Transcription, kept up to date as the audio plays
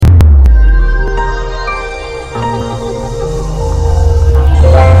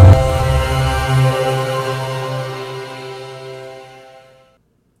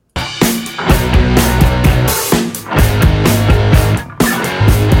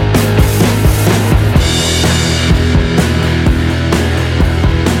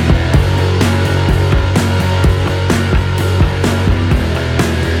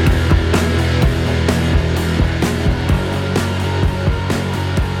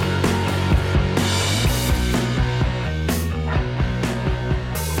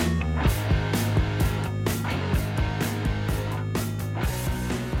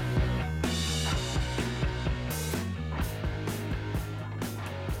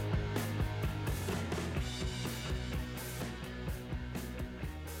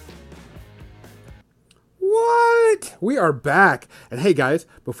We are back. And hey, guys,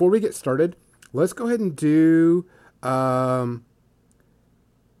 before we get started, let's go ahead and do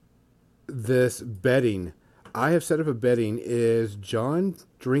this betting. I have set up a betting. Is John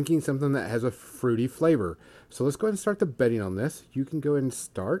drinking something that has a fruity flavor? So let's go ahead and start the betting on this. You can go ahead and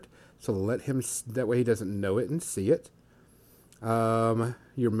start. So let him, that way he doesn't know it and see it.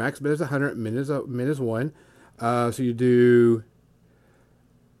 Your max bet is 100, min is 1. So you do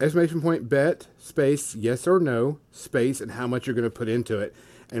exclamation point bet, space, yes or no, space, and how much you're going to put into it.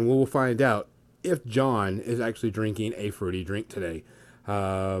 And we will find out if John is actually drinking a fruity drink today.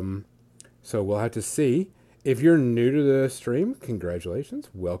 So we'll have to see. If you're new to the stream, congratulations.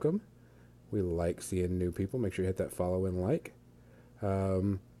 Welcome. We like seeing new people. Make sure you hit that follow and like.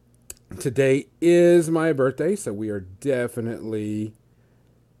 Today is my birthday, so we are definitely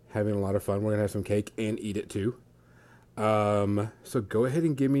having a lot of fun. We're going to have some cake and eat it too. So go ahead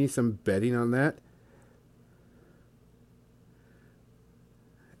and give me some betting on that.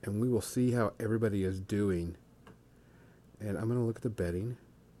 And we will see how everybody is doing. And I'm going to look at the betting.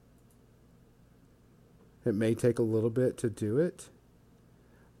 It may take a little bit to do it.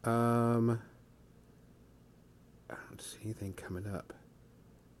 I don't see anything coming up.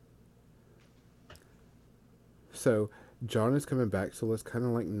 So John is coming back, so let's kind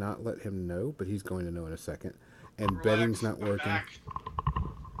of like not let him know, but he's going to know in a second. And betting's not working.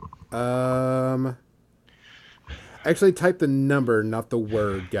 Actually type the number, not the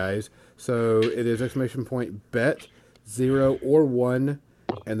word, guys. So it is exclamation point bet 0 or 1,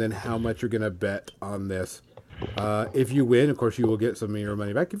 and then how much you're gonna bet on this. If you win, of course, you will get some of your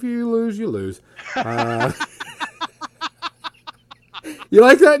money back. If you lose, you lose. You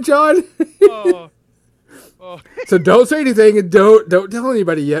like that, John? So don't say anything and don't tell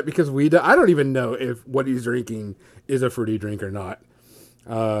anybody yet, because I don't even know if what he's drinking is a fruity drink or not.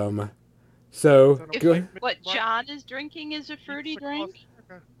 So what John is drinking is a fruity drink?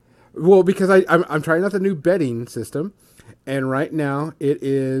 Well, because I'm trying out the new betting system, and right now it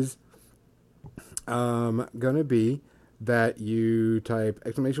is gonna be that you type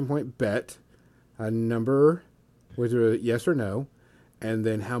exclamation point bet a number with a yes or no, and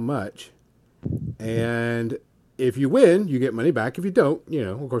then how much. And if you win, you get money back. If you don't,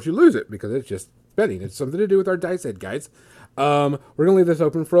 of course you lose it, because it's just betting. It's something to do with our dice head, guys. We're gonna leave this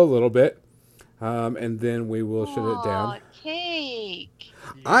open for a little bit, and then we will shut it down. Cake!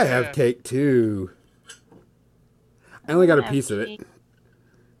 I have cake too. I only got a piece of it.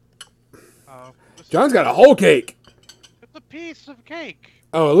 John's got a whole cake. It's a piece of cake.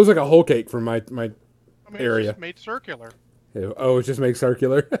 Oh, it looks like a whole cake from my area. It's just made circular. Oh, it's just made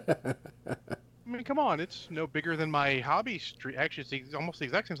circular. I mean, come on, it's no bigger than my hobby streak. Actually, it's almost the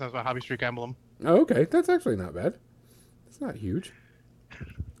exact same size as my hobby streak emblem. Oh, okay, that's actually not bad. It's not huge.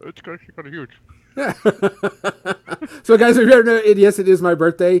 It's actually kind of huge. So, guys, if you ever know it, yes, it is my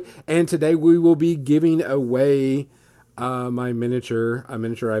birthday, and today we will be giving away my miniature, a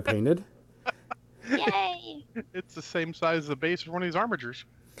miniature I painted. Yay! It's the same size as the base of one of these armatures.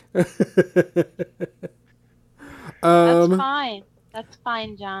 That's fine. That's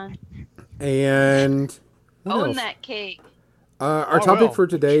fine, John. And own that cake. Our topic for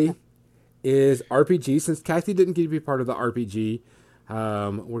today is RPG. Since Kathy didn't get to be part of the RPG,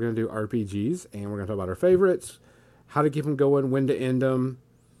 we're going to do RPGs, and we're going to talk about our favorites, how to keep them going, when to end them,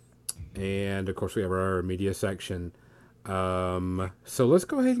 and of course we have our media section. So let's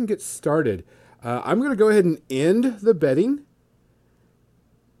go ahead and get started. I'm going to go ahead and end the betting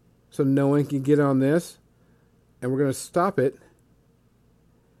so no one can get on this, and we're going to stop it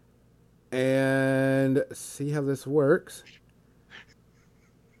and see how this works.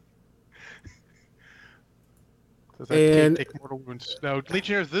 Does that cake take mortal wounds? No,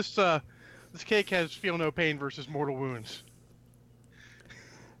 Legionnaires, this cake has feel no pain versus mortal wounds.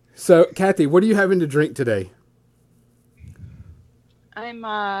 So, Kathy, what are you having to drink today?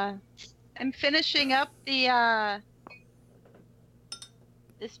 I'm finishing up the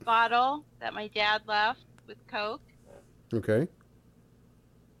this bottle that my dad left with Coke. Okay.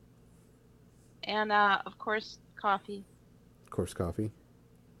 And of course, coffee. Of course, coffee.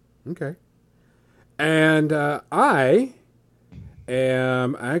 Okay. And I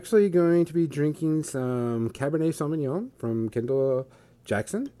am actually going to be drinking some Cabernet Sauvignon from Kendall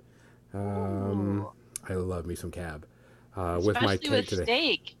Jackson. I love me some Cab. With my cake today.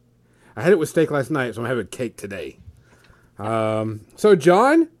 Steak. I had it with steak last night, so I'm having cake today. So,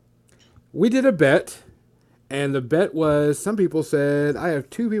 John, we did a bet, and the bet was, some people said, I have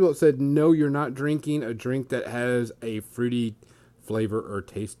two people that said, no, you're not drinking a drink that has a fruity flavor or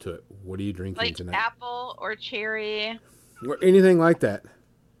taste to it. What are you drinking tonight? Like apple or cherry. Or anything like that.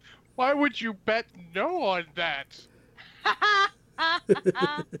 Why would you bet no on that? I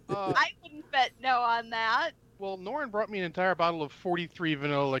wouldn't bet no on that. Well, Norin brought me an entire bottle of 43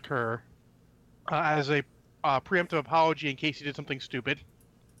 vanilla liqueur as a preemptive apology in case he did something stupid,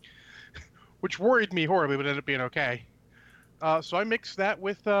 which worried me horribly, but ended up being okay. So I mixed that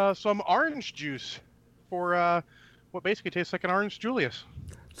with some orange juice for what basically tastes like an orange Julius.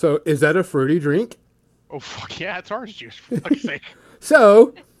 So, is that a fruity drink? Oh, fuck yeah, it's orange juice, for fuck's sake.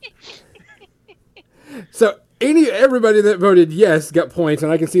 So everybody that voted yes got points,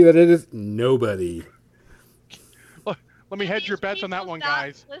 and I can see that it is nobody. Let me hedge your bets on that one,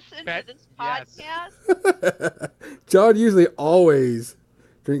 guys. Listen Bet to this yes. podcast. John usually always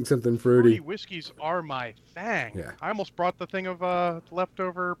drinks something Fruity fruity. whiskeys are my thing. Yeah. I almost brought the thing of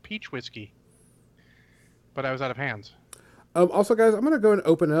leftover peach whiskey, but I was out of hands. Also, guys, I'm going to go and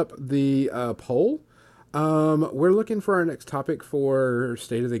open up the poll. We're looking for our next topic for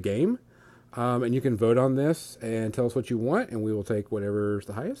State of the Game. And you can vote on this and tell us what you want, and we will take whatever's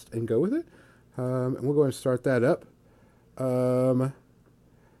the highest and go with it. And we'll go and start that up.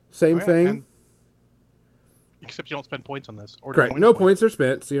 Same thing. And except you don't spend points on this. Or Correct. No points are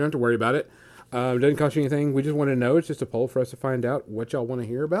spent, so you don't have to worry about it. It doesn't cost you anything. We just want to know. It's just a poll for us to find out what y'all want to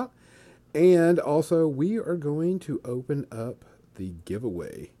hear about. And also, we are going to open up the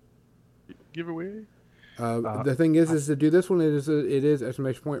giveaway. Giveaway? The thing is to do this one, it is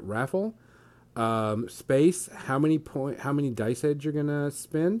exclamation point raffle. Space, how many dice heads you're gonna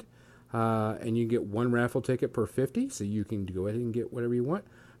spend, and you get one raffle ticket per 50, so you can go ahead and get whatever you want.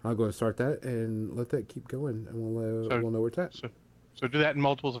 I'll go and start that and let that keep going, and we'll know where it's at. So do that in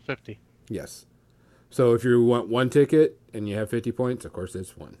multiples of 50. Yes. So if you want one ticket and you have 50 points, of course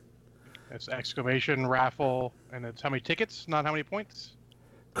it's one. It's exclamation raffle, and it's how many tickets, not how many points.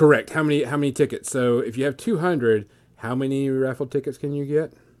 Correct. How many tickets? So if you have 200, how many raffle tickets can you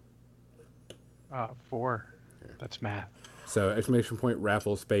get? 4. That's math. So exclamation point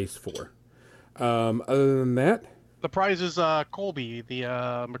raffle space 4. Other than that, the prize is Colby,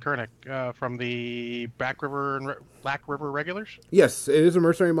 the mechanic from the Black River regulars. Yes, it is a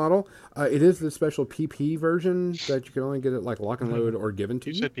mercenary model. It is the special PP version that you can only get it like lock and load or given to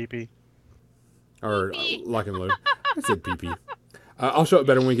you. You said PP. Or lock and load. I said PP. I'll show it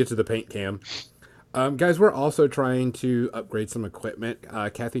better when we get to the paint cam. Guys, we're also trying to upgrade some equipment.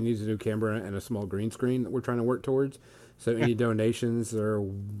 Kathy needs a new camera and a small green screen that we're trying to work towards. So any donations are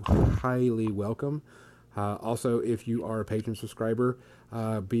highly welcome. Also, if you are a patron subscriber,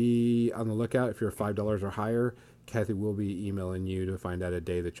 be on the lookout. If you're $5 or higher, Kathy will be emailing you to find out a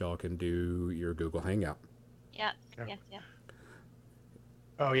day that y'all can do your Google Hangout. Yes, Okay. yes.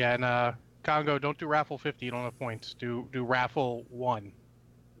 Oh yeah, and Congo, don't do raffle 50. You don't have points. Do raffle 1.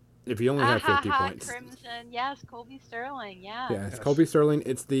 If you only have 50 points. Crimson, yes, Colby Sterling, yeah. Yeah, it's Colby Sterling.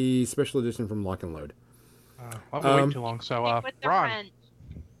 It's the special edition from Lock and Load. I've been waiting too long, so With the Ron. wrench.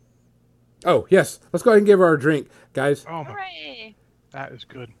 Oh, yes. Let's go ahead and give our drink, guys. Oh my, Hooray! that is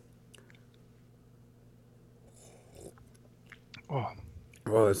good. Oh,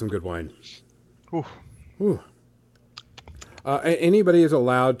 Oh, that's some good wine. oof. Ooh. Anybody is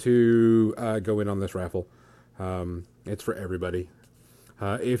allowed to go in on this raffle. It's for everybody.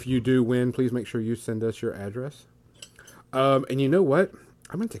 If you do win, please make sure you send us your address. And you know what?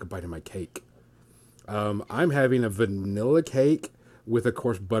 I'm going to take a bite of my cake. I'm having a vanilla cake with, of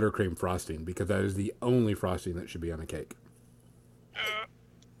course, buttercream frosting because that is the only frosting that should be on a cake.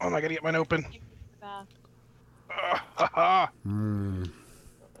 Oh, I gotta get mine open. Uh,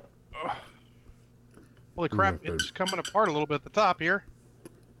 Holy crap, that's good. it's coming apart a little bit at the top here.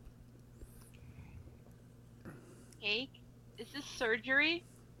 Cake? Is this surgery?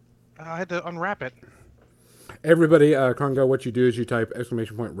 I had to unwrap it. Everybody, Congo, what you do is you type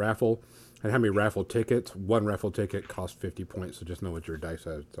exclamation point raffle and how many raffle tickets. One raffle ticket costs 50 points, so just know what your dice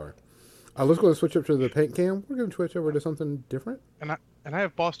odds are. Let's go and switch up to the paint cam. We're going to switch over to something different. And I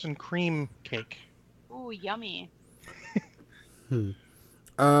have Boston cream cake. Ooh, yummy.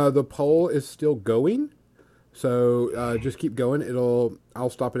 The poll is still going, so just keep going. I'll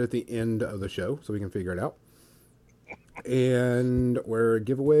stop it at the end of the show so we can figure it out. And where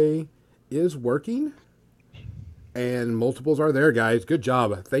giveaway is working, and multiples are there, guys. Good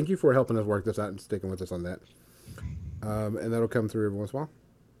job. Thank you for helping us work this out and sticking with us on that. And that'll come through every once in a while.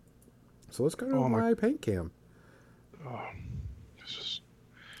 So let's go to my paint cam. Oh, Is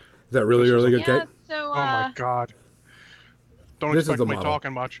that really good Yeah, cake? so, oh my god. Don't This is expect the me model.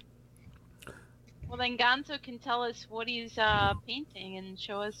 talking much. well then Gonzo can tell us what he's painting and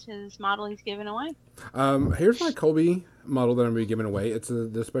show us his model he's giving away. Here's my Colby model that I'm going to be giving away. It's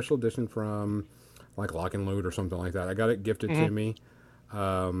the special edition from like Lock and Load or something like that. I got it gifted to me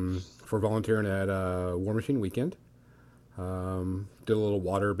for volunteering at War Machine Weekend. Did a little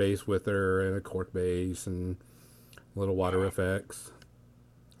water base with her and a cork base and little water effects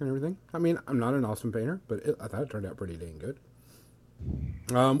and everything. I mean, I'm not an awesome painter, but I thought it turned out pretty dang good.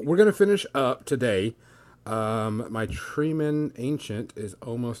 We're going to finish up today. My Treeman Ancient is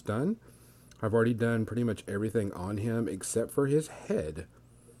almost done. I've already done pretty much everything on him except for his head.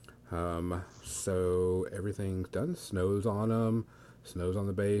 So everything's done. Snow's on him. Snow's on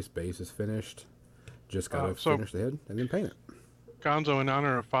the base. Base is finished. Just got to finish the head and then paint it. Gonzo, in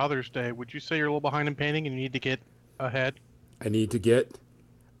honor of Father's Day, would you say you're a little behind in painting and you need to get ahead? I need to get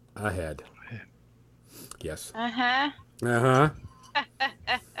ahead. Yes. Uh-huh. Uh-huh.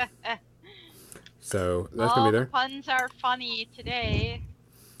 So that's going to be there. All puns are funny today.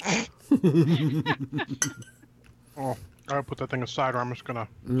 Oh, I'll put that thing aside or I'm just going to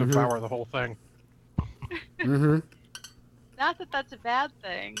devour the whole thing. Mm-hmm. Not that that's a bad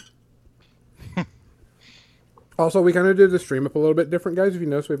thing. Also, we kind of did the stream up a little bit different, guys. If you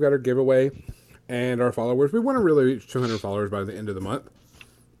notice, we've got our giveaway and our followers. We want to really reach 200 followers by the end of the month.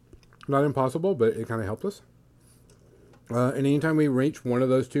 Not impossible, but it kind of helped us. And anytime we reach one of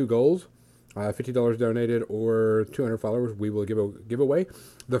those two goals, $50 donated or 200 followers, we will give a giveaway.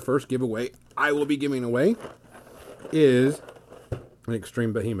 The first giveaway I will be giving away is an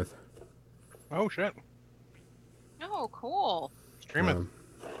Extreme Behemoth. Oh, shit. Oh, cool. Stream it.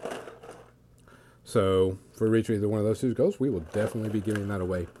 So, if we reach either one of those two goals, we will definitely be giving that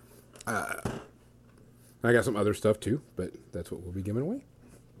away. I got some other stuff too, but that's what we'll be giving away.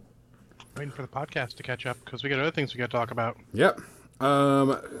 Waiting for the podcast to catch up because we got other things we got to talk about. Yep.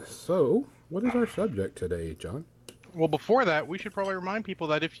 So, what is our subject today, John? Well, before that, we should probably remind people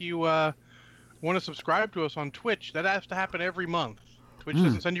that if you want to subscribe to us on Twitch, that has to happen every month. Twitch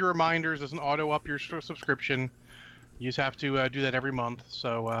doesn't send you reminders, doesn't auto up your subscription. You just have to do that every month.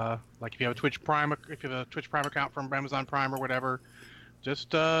 So, like if you have a Twitch Prime account from Amazon Prime or whatever,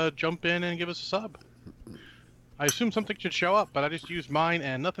 just jump in and give us a sub. I assume something should show up, but I just used mine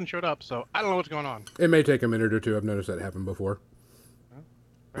and nothing showed up, so I don't know what's going on. It may take a minute or two. I've noticed that happen before.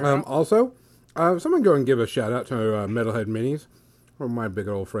 Well, Also, someone go and give a shout out to Metalhead Minis, or my big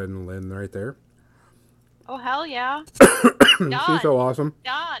old friend Lynn right there. Oh, hell yeah. She's so awesome.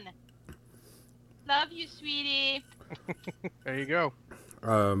 Done. Love you, sweetie. there you go.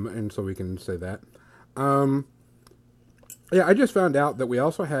 And so we can say that. Yeah, I just found out that we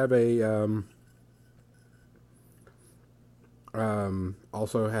also have a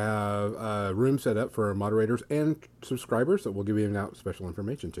room set up for moderators and subscribers that we'll give you out special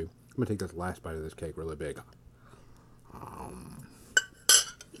information to. I'm gonna take this last bite of this cake really big.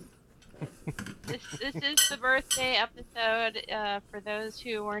 This is the birthday episode. For those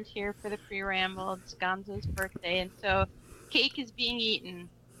who weren't here for the pre-ramble, it's Gonzo's birthday, and so cake is being eaten,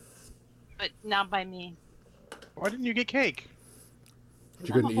 but not by me. Why didn't you get cake?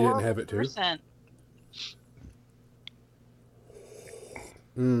 You couldn't eat it and have it too. Person.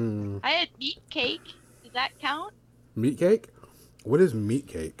 I had meat cake. Does that count? Meat cake? What is meat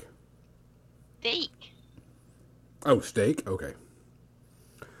cake? Steak. Oh, steak? Okay.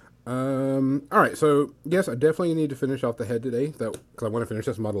 Alright, so, yes, I definitely need to finish off the head today, because I want to finish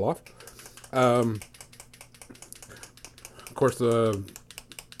this model off. Of course, the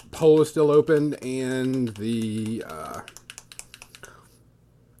poll is still open, and the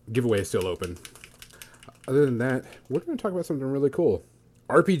giveaway is still open. Other than that, we're going to talk about something really cool.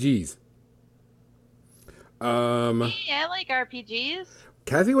 RPGs. Yeah, I like RPGs.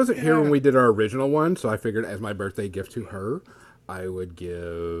 Kathy wasn't here when we did our original one, so I figured as my birthday gift to her, I would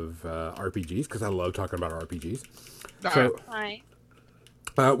give RPGs, because I love talking about RPGs. So, Right.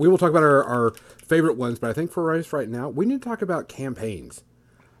 we will talk about our favorite ones, but I think for us right now, we need to talk about campaigns.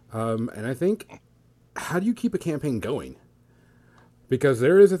 And I think, how do you keep a campaign going? Because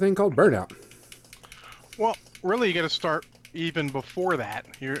there is a thing called burnout. Well, really, you got to start even before that.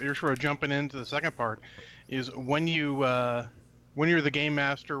 You're sort of jumping into the second part. Is when you're the game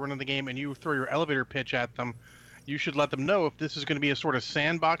master running the game and you throw your elevator pitch at them, you should let them know if this is going to be a sort of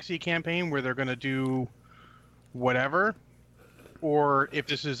sandboxy campaign where they're going to do whatever, or if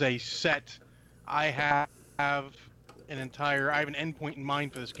this is a set. I have an endpoint in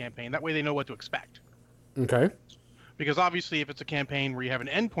mind for this campaign. That way they know what to expect. Okay. Because obviously, if it's a campaign where you have an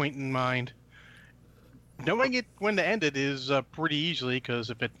endpoint in mind, knowing when to end it is pretty easily. Because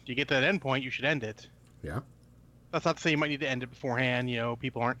if you get to that endpoint, you should end it. Yeah. That's not to say you might need to end it beforehand.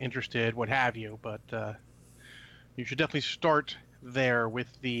 People aren't interested, what have you. But you should definitely start there with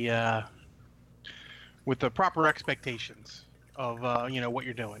the proper expectations of what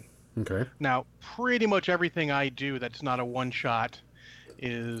you're doing. Okay. Now, pretty much everything I do that's not a one shot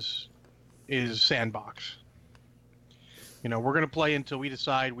is sandbox. We're going to play until we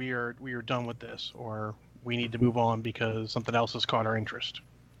decide we are done with this, or we need to move on because something else has caught our interest.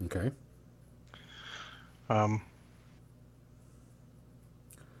 Okay. I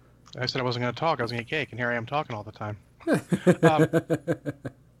said I wasn't going to talk. I was going to get cake, and here I am talking all the time. um,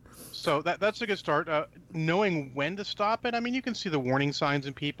 so that's a good start. Knowing when to stop it. I mean, you can see the warning signs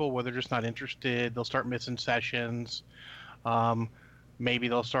in people where they're just not interested. They'll start missing sessions. Maybe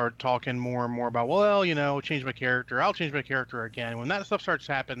they'll start talking more and more about, well, change my character. I'll change my character again. When that stuff starts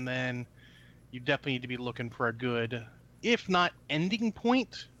happening, then you definitely need to be looking for a good, if not ending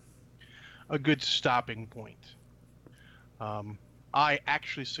point, a good stopping point. I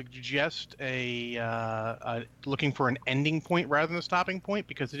actually suggest looking for an ending point rather than a stopping point,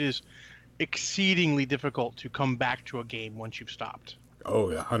 because it is exceedingly difficult to come back to a game once you've stopped. Oh,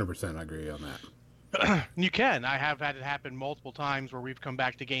 yeah, 100%. I agree on that. You can. I have had it happen multiple times where we've come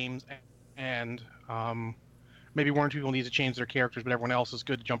back to games and maybe one or two people need to change their characters, but everyone else is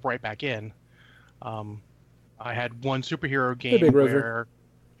good to jump right back in. I had one superhero game where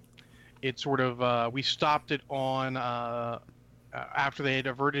it sort of we stopped it on after they had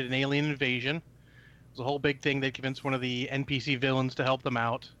averted an alien invasion. It was a whole big thing. They convinced one of the NPC villains to help them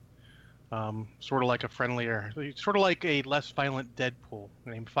out. Sort of like a less violent Deadpool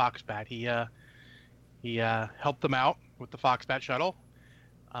named Foxbat. He helped them out with the Foxbat shuttle.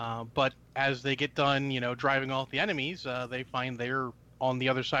 But as they get done, driving off the enemies, they find they're on the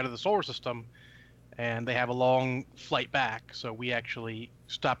other side of the solar system, and they have a long flight back. So we actually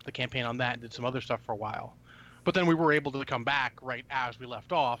stopped the campaign on that and did some other stuff for a while. But then we were able to come back right as we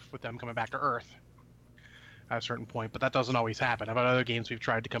left off with them coming back to Earth at a certain point. But that doesn't always happen. I've had other games we've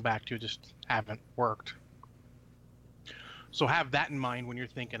tried to come back to just haven't worked. So have that in mind when you're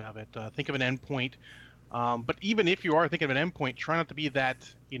thinking of it. Think of an endpoint. But even if you are thinking of an endpoint, try not to be that,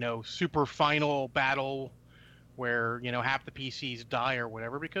 super final battle where, half the PCs die or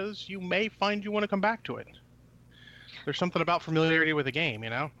whatever, because you may find you want to come back to it. There's something about familiarity with a game,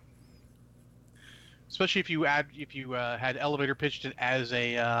 Especially if you had Elevator pitched it as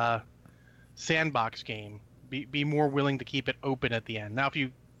a sandbox game, be more willing to keep it open at the end. Now, if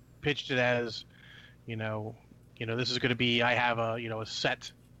you pitched it as, this is going to be, I have a set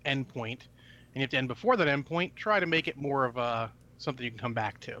endpoint, and you have to end before that endpoint, try to make it more of something you can come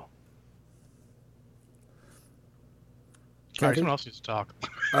back to. Sorry, someone else needs to talk.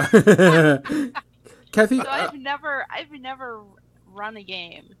 Kathy, So I've never run a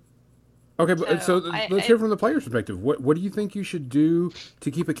game. Okay, but so let's hear from the player's perspective. What do you think you should do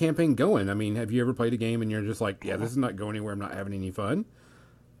to keep a campaign going? I mean, have you ever played a game and you're just like, yeah, this is not going anywhere, I'm not having any fun?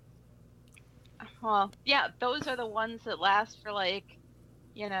 Well, yeah, those are the ones that last for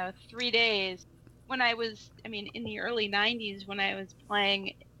 3 days. When I was, in the early 90s, when I was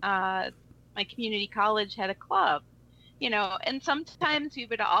playing, my community college had a club, and sometimes we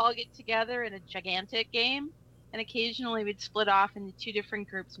would all get together in a gigantic game. And occasionally we'd split off into two different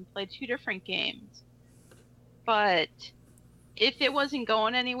groups and play two different games. But if it wasn't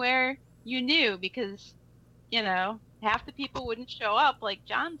going anywhere, you knew, because, half the people wouldn't show up, like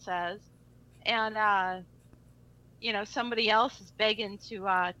John says. And, somebody else is begging to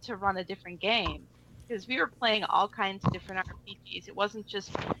run a different game. Because we were playing all kinds of different RPGs. It wasn't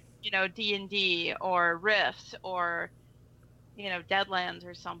just, D&D or Rifts or Deadlands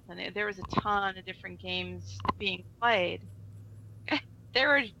or something. There was a ton of different games being played.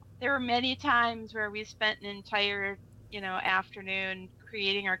 There were many times where we spent an entire, afternoon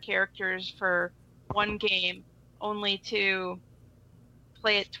creating our characters for one game, only to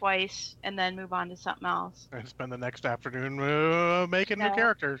play it twice and then move on to something else. And spend the next afternoon making new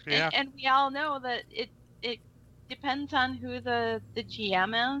characters. Yeah. And we all know that it depends on who the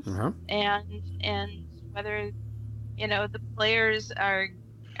GM is, and whether the players are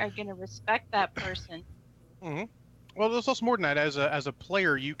going to respect that person. Mm-hmm. Well, there's also more than that. As a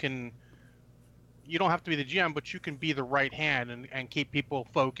player, you don't have to be the GM, but you can be the right hand and keep people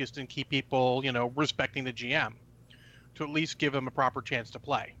focused and keep people, respecting the GM, to at least give them a proper chance to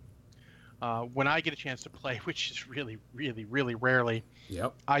play. When I get a chance to play, which is really, really, really rarely,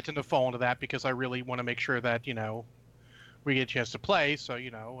 yep, I tend to fall into that because I really want to make sure that, we get a chance to play. So,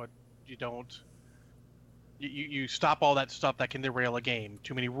 you don't... You stop all that stuff that can derail a game.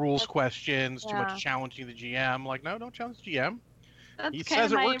 Too many rules questions, too much challenging the GM. Like, no, don't challenge the GM. He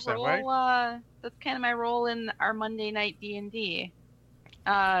says it works that way. That's kind of my role in our Monday night D&D.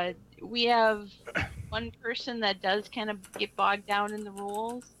 We have one person that does kind of get bogged down in the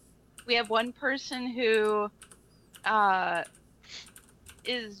rules. We have one person who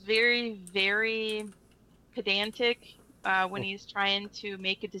is very, very pedantic when he's trying to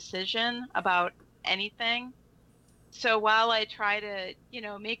make a decision about anything. So while I try to,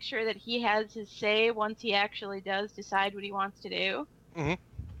 make sure that he has his say once he actually does decide what he wants to do, Hmm.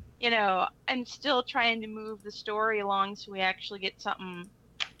 I'm still trying to move the story along so we actually get something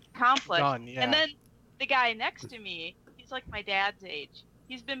accomplished. Done, yeah. And then the guy next to me, he's like my dad's age.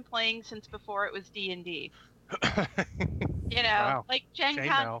 He's been playing since before it was D&D. Wow. Like Gen Shame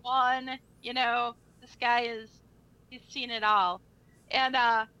Con now. 1, this guy he's seen it all. And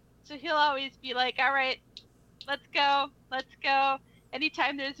so he'll always be like, all right, let's go.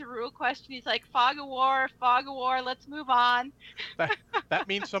 Anytime there's a rule question, he's like, fog of war, let's move on. That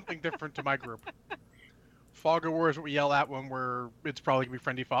means something different to my group. Fog of war is what we yell at when it's probably going to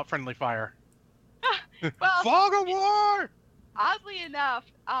be friendly fire. Well, Fog of war! Oddly enough,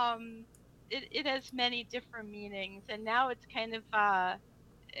 it has many different meanings, and now it's kind of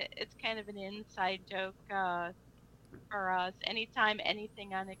an inside joke for us. Anytime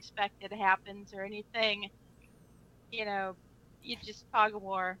anything unexpected happens or anything, you just fog of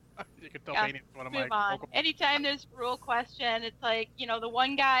war. You can tell Danny one of my Move on. local... Anytime there's a rule question, it's like, the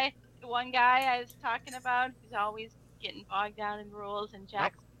one guy I was talking about, who's always getting bogged down in rules, and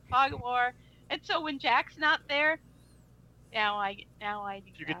Jack's fog of war. And so when Jack's not there, now I do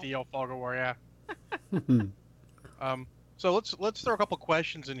You get that. to yell fog of war, yeah. So let's throw a couple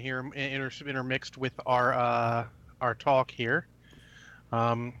questions in here intermixed with our talk here.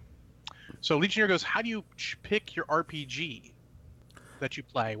 So Legionnaire goes, how do you pick your RPG that you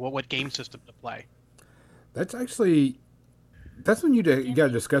play? What game system to play? That's when you got to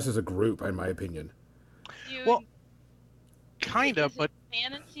discuss as a group, in my opinion. Well, kind of, but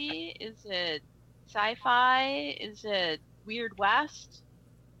fantasy? Is it sci-fi? Is it Weird West?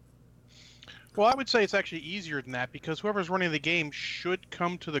 Well, I would say it's actually easier than that because whoever's running the game should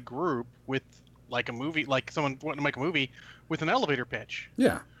come to the group with like a movie, like someone wanting to make a movie with an elevator pitch.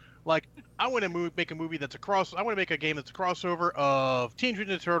 Yeah. Like, I want to make a movie that's I want to make a game that's a crossover of Teenage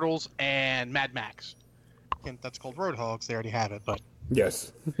Mutant Ninja Turtles and Mad Max. And that's called Roadhogs. They already have it, but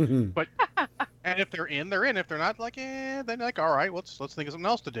Yes. and if they're in, they're in. If they're not, like, then like, all right, let's think of something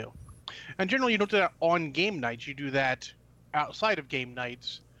else to do. And generally, you don't do that on game nights. You do that outside of game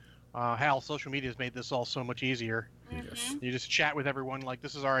nights. Hell, social media has made this all so much easier. Yes. You just chat with everyone, like,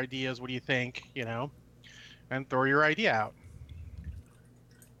 this is our ideas. What do you think? And throw your idea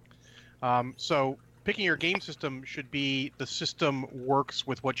out. So picking your game system should be the system works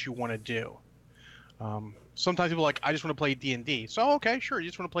with what you want to do. Sometimes people are like, I just want to play D&D. So, okay, sure, you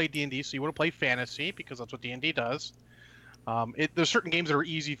just want to play D&D, so you want to play fantasy because that's what D&D does. There's certain games that are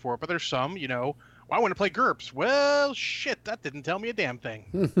easy for it, but there's some, well, I want to play GURPS. Well, shit, that didn't tell me a damn thing.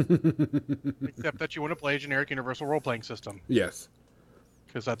 Except that you want to play a generic universal role-playing system. Yes.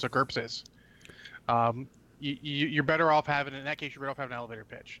 Because that's what GURPS is. You're better off having, in that case, you're better off having an elevator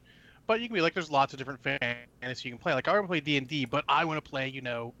pitch. But you can be like, there's lots of different fantasy you can play. Like, I want to play D&D, but I want to play,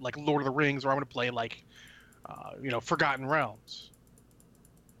 like Lord of the Rings, or I want to play, like, Forgotten Realms.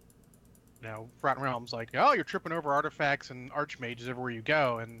 Forgotten Realms, like, oh, you're tripping over artifacts and archmages everywhere you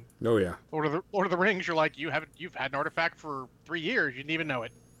go. And Oh yeah. Lord of the Rings, you're like, you've had an artifact for 3 years, you didn't even know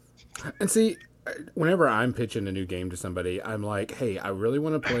it. And see, whenever I'm pitching a new game to somebody, I'm like, hey, I really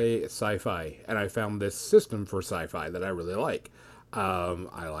want to play sci-fi, and I found this system for sci-fi that I really like.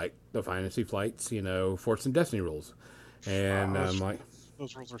 I like the Fantasy Flight's, Force and Destiny rules. And I'm like,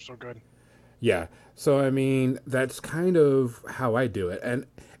 those rules are so good. yeah. So, I mean, that's kind of how I do it. And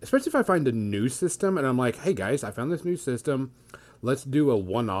especially if I find a new system and I'm like, hey guys, I found this new system. Let's do a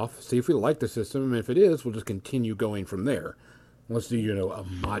one-off, see if we like the system. And if it is, we'll just continue going from there. Let's do, a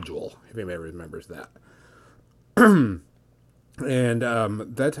module, if anybody remembers that. And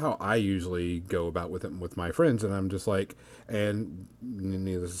that's how I usually go about with it with my friends. And I'm just like, and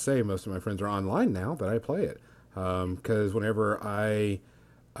needless to say, most of my friends are online now that I play it. Because whenever I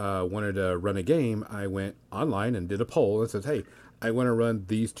wanted to run a game, I went online and did a poll and said, hey, I want to run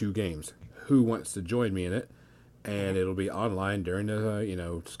these 2 games. Who wants to join me in it? And it'll be online during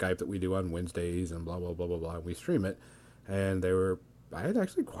the, Skype that we do on Wednesdays and blah, blah, blah, blah, blah. And we stream it. And I had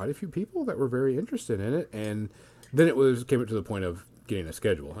actually quite a few people that were very interested in it. And then came up to the point of getting a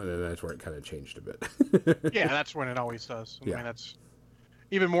schedule. And then that's where it kind of changed a bit. Yeah, that's when it always does. I mean, that's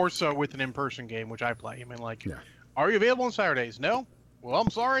even more so with an in-person game, which I play. I mean, like, are you available on Saturdays? No? Well, I'm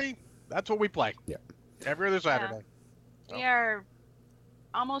sorry. That's what we play. Yeah. Every other Saturday. So. We are...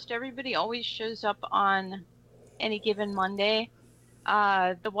 Almost everybody always shows up on any given Monday.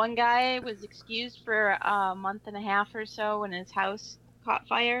 The one guy was excused for a month and a half or so when his house caught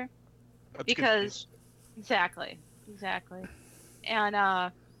fire. That's because... Exactly.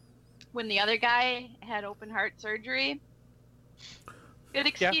 And when the other guy had open heart surgery, good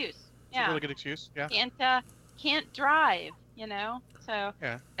excuse. Yeah. It's a really good excuse. Yeah. can't drive, So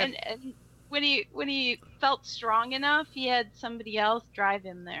Yeah. and when he felt strong enough, he had somebody else drive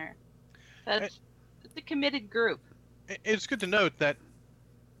him there. It's a committed group. It's good to note that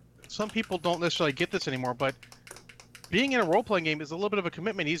some people don't necessarily get this anymore, but being in a role-playing game is a little bit of a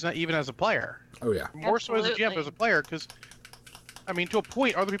commitment. He's not even as a player. Oh yeah. More so as a GM Absolutely. than as a player, because I mean, to a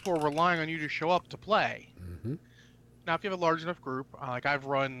point, other people are relying on you to show up to play. Mm-hmm. Now, if you have a large enough group, like I've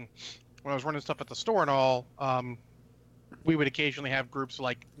run, when I was running stuff at the store and all, we would occasionally have groups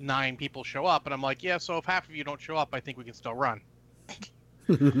like 9 people show up, and I'm like, yeah, so if half of you don't show up, I think we can still run.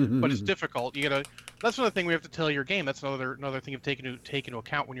 But it's difficult. That's another thing we have to tell your game. That's another thing you've taken into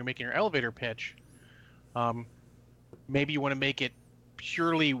account when you're making your elevator pitch. Maybe you want to make it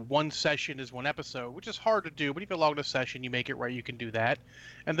purely one session is one episode, which is hard to do, but if you log a session, you make it right, you can do that.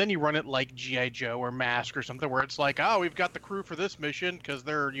 And then you run it like G.I. Joe or Mask or something, where it's like, oh, we've got the crew for this mission because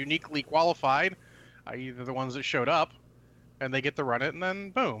they're uniquely qualified, either the ones that showed up, and they get to run it, and then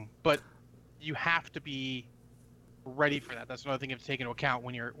boom. But you have to be ready for that. That's another thing you have to take into account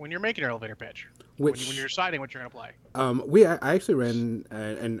when you're making your elevator pitch, when you're deciding what you're going to play. I actually ran,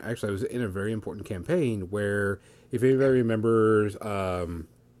 and actually I was in a very important campaign where, if anybody remembers,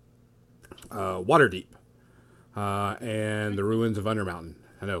 Waterdeep, and the Ruins of Undermountain.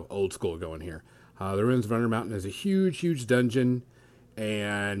 I know, old school going here. The Ruins of Undermountain is a huge, huge dungeon,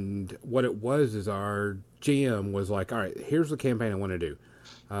 and what it was is our GM was like, all right, here's the campaign I want to do.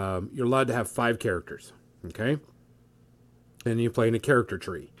 You're allowed to have 5 characters, okay? And you play in a character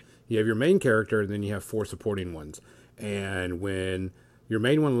tree. You have your main character, and then you have 4 supporting ones. And when your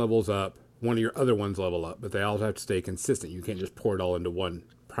main one levels up, one of your other ones level up, but they all have to stay consistent. You can't just pour it all into one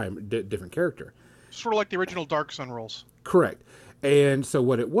different character. Sort of like the original Dark Sun rules. Correct. And so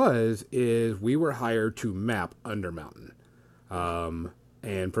what it was is we were hired to map Undermountain,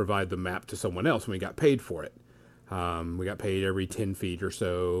 and provide the map to someone else, and we got paid for it. We got paid every 10 feet or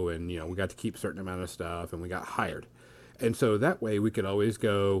so, and we got to keep a certain amount of stuff, and we got hired. And so that way we could always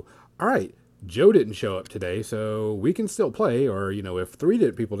go, all right, Joe didn't show up today, so we can still play. Or, if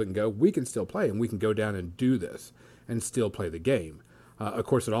 3 people didn't go, we can still play, and we can go down and do this and still play the game. Of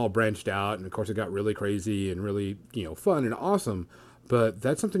course, it all branched out, and of course, it got really crazy and really, fun and awesome. But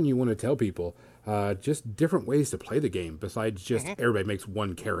that's something you want to tell people, just different ways to play the game besides just everybody makes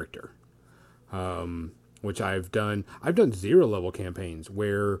one character. Which I've done 0 level campaigns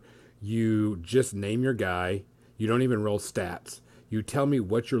where you just name your guy. You don't even roll stats. You tell me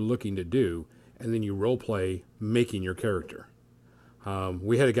what you're looking to do, and then you role play making your character.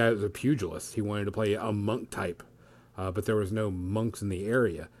 We had a guy that was a pugilist. He wanted to play a monk type, but there was no monks in the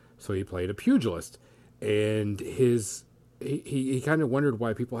area, so he played a pugilist. And he kind of wondered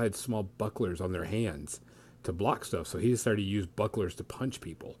why people had small bucklers on their hands to block stuff, so he started to use bucklers to punch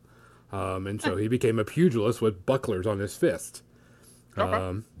people. And so he became a pugilist with bucklers on his fist.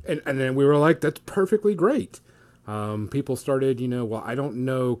 Okay. And then we were like, that's perfectly great. People started, well, I don't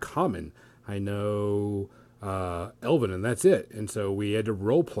know Common. I know Elven, and that's it. And so we had to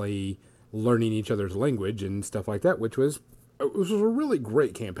role play learning each other's language and stuff like that, which was a really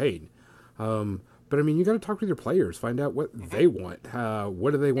great campaign. But I mean, you got to talk with your players, find out what they want.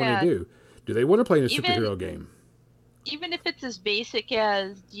 What do they want to do? Do they want to play in a superhero game? Even if it's as basic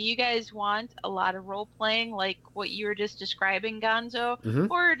as, do you guys want a lot of role playing like what you were just describing, Gonzo?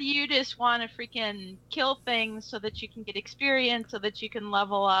 Mm-hmm. Or do you just want to freaking kill things so that you can get experience, so that you can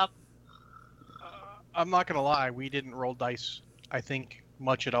level up? I'm not going to lie. We didn't roll dice, I think,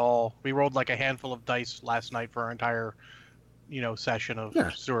 much at all. We rolled like a handful of dice last night for our entire, session of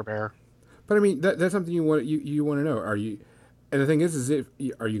Sewer Bear. But I mean, that's something you want to know. Are you? And the thing is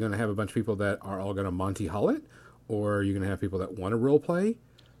are you going to have a bunch of people that are all going to Monty Hall it? Or are you going to have people that want to role play?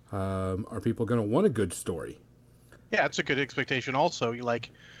 Are people going to want a good story? Yeah, it's a good expectation. Also,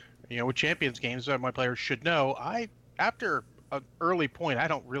 with Champions games, my players should know. After an early point, I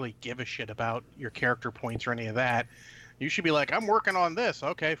don't really give a shit about your character points or any of that. You should be like, I'm working on this.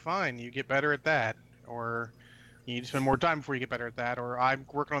 Okay, fine. You get better at that, or you need to spend more time before you get better at that. Or I'm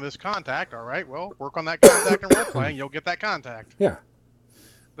working on this contact. All right, well, work on that contact and role playing. You'll get that contact. Yeah.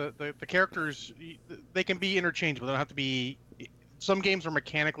 The characters, they can be interchangeable. They don't have to be. Some games are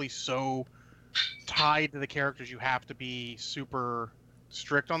mechanically so tied to the characters, you have to be super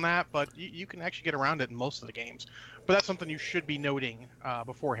strict on that. But you can actually get around it in most of the games. But that's something you should be noting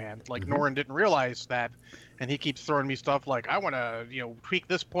beforehand. Like Norin didn't realize that, and he keeps throwing me stuff like, I want to tweak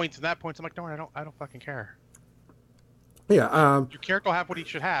this points and that points. I'm like, Norin, I don't fucking care. Yeah. Your character will have what he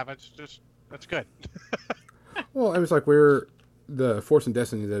should have. That's good. Well, it was like the Force and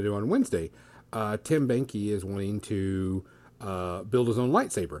Destiny that I do on Wednesday. Tim Banky is wanting to build his own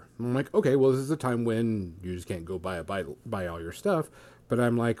lightsaber. I'm like, okay, well, this is a time when you just can't go buy all your stuff. But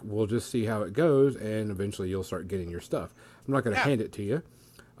I'm like, we'll just see how it goes, and eventually you'll start getting your stuff. I'm not going to Yeah. hand it to you.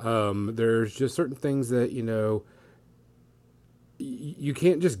 There's just certain things that, you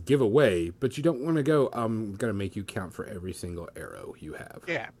can't just give away, but you don't want to go, I'm going to make you count for every single arrow you have.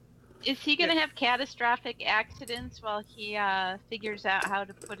 Yeah. Is he going to have catastrophic accidents while he figures out how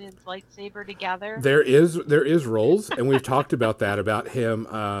to put his lightsaber together? There is rolls, and we've talked about that, about him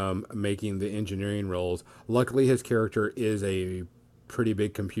making the engineering rolls. Luckily, his character is a pretty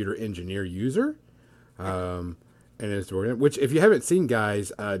big computer engineer user. And it's which, if you haven't seen,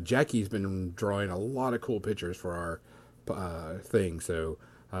 guys, Jackie's been drawing a lot of cool pictures for our thing. So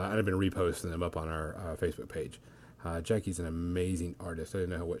I've been reposting them up on our Facebook page. Jackie's an amazing artist. I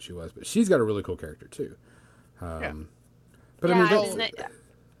didn't know what she was, but she's got a really cool character too. Yeah. But Yeah, I mean, I that's, mean,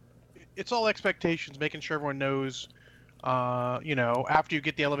 It's all expectations, making sure everyone knows, after you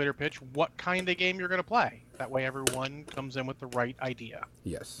get the elevator pitch, what kind of game you're going to play. That way everyone comes in with the right idea.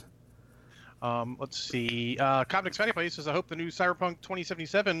 yes. Let's see. Copnic Fatty Place says, I hope the new Cyberpunk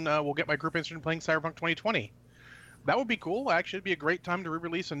 2077 will get my group interested in playing Cyberpunk 2020. That would be cool. Actually, it'd be a great time to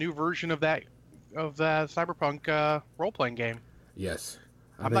re-release a new version of the Cyberpunk role-playing game. Yes.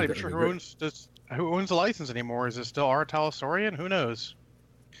 I'm not even sure who owns the license anymore. Is it still Art Talosorian? Who knows?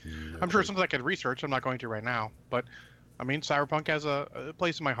 I'm sure it's something I could research. I'm not going to right now. But, I mean, Cyberpunk has a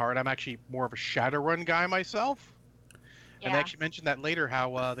place in my heart. I'm actually more of a Shadowrun guy myself. And they actually mentioned that later,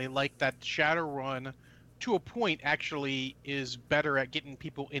 how they like that Shadowrun, to a point, actually is better at getting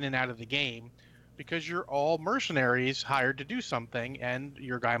people in and out of the game, because you're all mercenaries hired to do something, and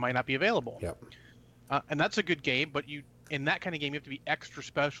your guy might not be available. Yep. And that's a good game, but in that kind of game, you have to be extra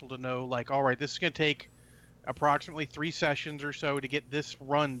special to know, like, all right, this is going to take approximately 3 sessions or so to get this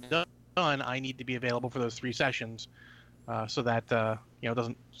run done. I need to be available for those 3 sessions, so that it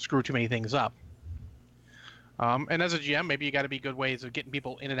doesn't screw too many things up. And as a GM, maybe you got to be good ways of getting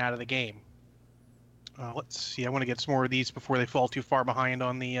people in and out of the game. Let's see. I want to get some more of these before they fall too far behind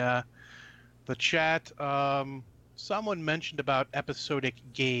on the chat. Someone mentioned about episodic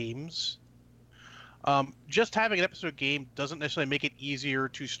games. Just having an episode game doesn't necessarily make it easier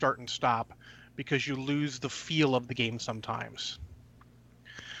to start and stop, because you lose the feel of the game sometimes.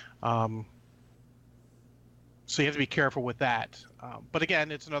 So you have to be careful with that. But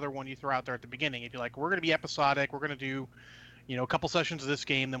again, it's another one you throw out there at the beginning. If you're like, we're going to be episodic, we're going to do, a couple sessions of this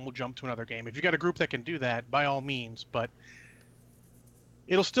game, then we'll jump to another game. If you got a group that can do that, by all means. But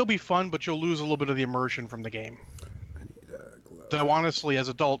it'll still be fun, but you'll lose a little bit of the immersion from the game. I need a glove. So honestly, as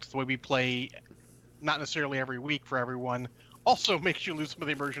adults, the way we play, not necessarily every week for everyone, also makes you lose some of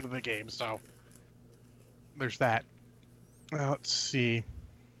the immersion of the game. So there's that. Let's see.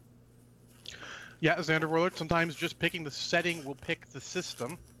 Yeah, Xander Willard, sometimes just picking the setting will pick the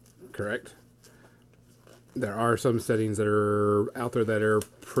system. Correct. There are some settings that are out there that are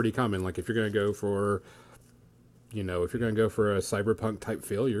pretty common. Like if you're going to go for, if you're going to go for a cyberpunk type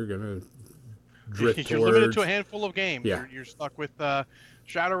feel, you're going to drift You're towards... limited to a handful of games. Yeah. You're stuck with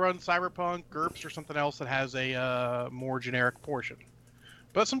Shadowrun, Cyberpunk, GURPS, or something else that has a more generic portion.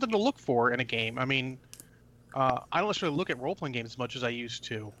 But that's something to look for in a game. I mean, I don't necessarily look at role-playing games as much as I used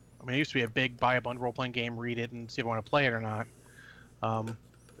to. I mean, I used to be a big buy a bundle role-playing game, read it, and see if I want to play it or not.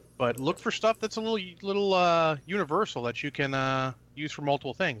 But look for stuff that's a little universal that you can use for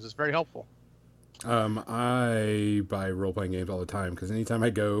multiple things. It's very helpful. I buy role-playing games all the time, because anytime I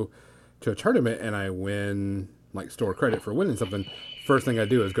go to a tournament and I win, like store credit for winning something, first thing I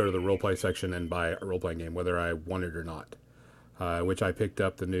do is go to the role-play section and buy a role-playing game, whether I want it or not. Which I picked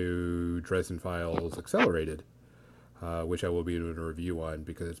up the new Dresden Files Accelerated, which I will be doing a review on,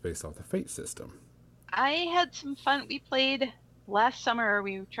 because it's based off the Fate system. I had some fun. We played last summer.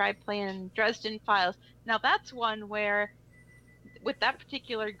 We tried playing Dresden Files. Now that's one where, with that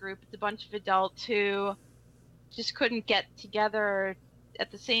particular group, it's a bunch of adults who just couldn't get together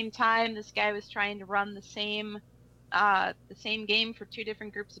at the same time. This guy was trying to run the same game for 2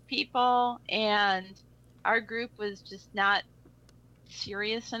 different groups of people, and our group was just not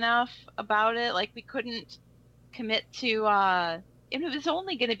serious enough about it. Like, we couldn't commit to and it was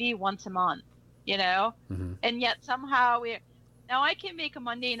only going to be once a month, Mm-hmm. and yet somehow now I can make a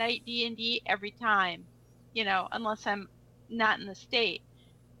Monday night D&D every time, unless I'm not in the state,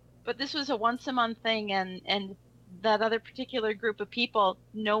 but this was a once a month thing, and that other particular group of people,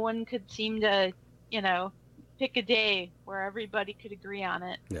 no one could seem to pick a day where everybody could agree on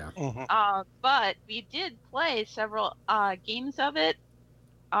it. Yeah. Mm-hmm. But we did play several games of it.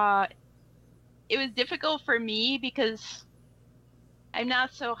 It was difficult for me because I'm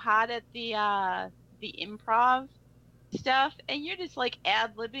not so hot at the improv. stuff, and you're just like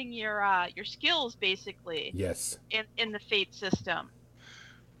ad-libbing your skills basically Yes. in the Fate system.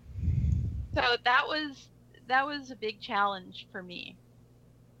 So that was a big challenge for me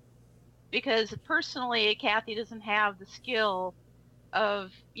because personally, Kathy doesn't have the skill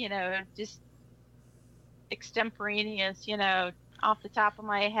of just extemporaneous, off the top of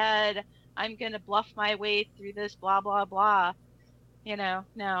my head, I'm gonna bluff my way through this, blah blah blah.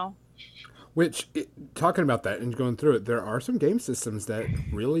 No. Which, talking about that and going through it, there are some game systems that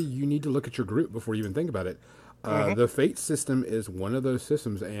really you need to look at your group before you even think about it. The Fate system is one of those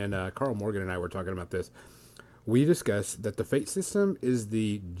systems, and Carl Morgan and I were talking about this. We discussed that the Fate system is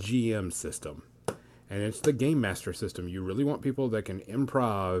the GM system, and it's the Game Master system. You really want people that can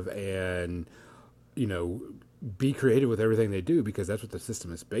improv and, be creative with everything they do, because that's what the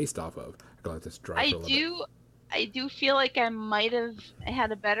system is based off of. I can let this dry for a little bit. I do feel like I might have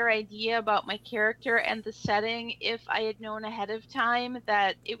had a better idea about my character and the setting if I had known ahead of time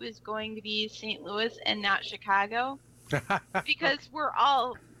that it was going to be St. Louis and not Chicago, because we're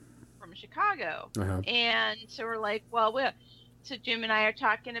all from Chicago. And so we're like, so Jim and I are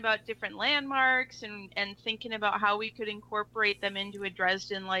talking about different landmarks and thinking about how we could incorporate them into a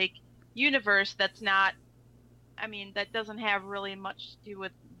Dresden-like universe that doesn't have really much to do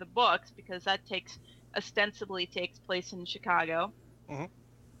with the books, because that ostensibly takes place in Chicago.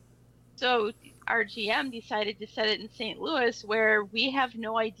 So our GM decided to set it in St. Louis, where we have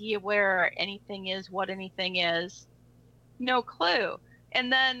no idea where anything is, what anything is, no clue. And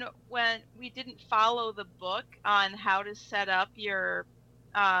then when we didn't follow the book on how to set up your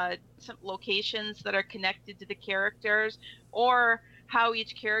some locations that are connected to the characters, or how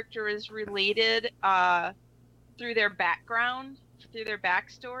each character is related through their background, through their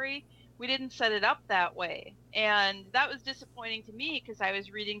backstory, we didn't set it up that way. And that was disappointing to me, because I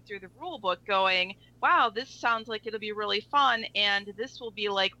was reading through the rule book going, wow, this sounds like it'll be really fun, and this will be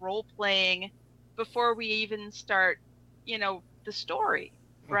like role-playing before we even start, the story,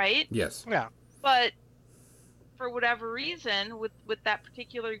 right? Yes. Yeah. But for whatever reason, with that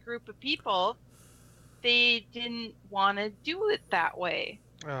particular group of people, they didn't want to do it that way.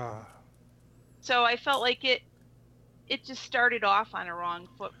 So I felt like it just started off on a wrong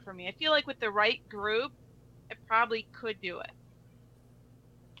foot for me. I feel like with the right group, I probably could do it.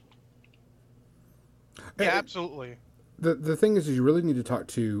 Yeah, absolutely. The thing is you really need to talk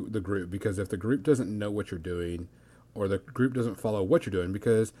to the group, because if the group doesn't know what you're doing, or the group doesn't follow what you're doing,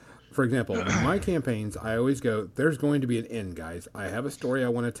 because, for example, in my campaigns, I always go, there's going to be an end, guys. I have a story I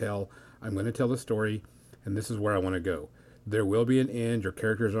want to tell. I'm going to tell the story, and this is where I want to go. There will be an end. Your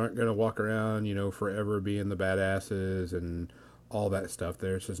characters aren't going to walk around, forever being the badasses and all that stuff.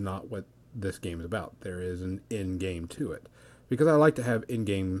 This is not what this game is about. There is an end game to it, because I like to have end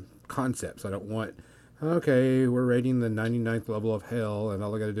game concepts. I don't want, okay, we're raiding the 99th level of hell, and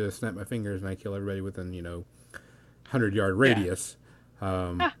all I got to do is snap my fingers and I kill everybody within, 100-yard radius.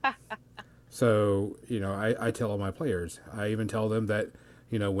 So, I tell all my players, I even tell them that,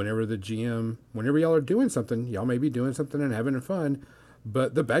 whenever y'all are doing something, y'all may be doing something and having fun,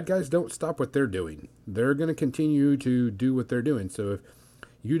 but the bad guys don't stop what they're doing. They're going to continue to do what they're doing. So if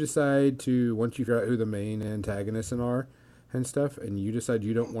you decide to, once you figure out who the main antagonists are and stuff, and you decide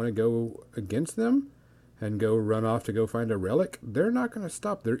you don't want to go against them and go run off to go find a relic, they're not going to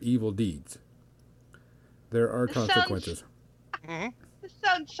stop their evil deeds. There are consequences. This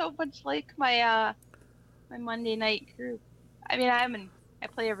sounds so much like my Monday night group. I mean, I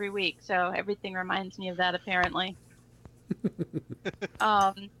play every week, so everything reminds me of that, apparently.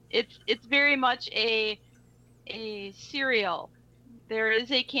 It's very much a serial. There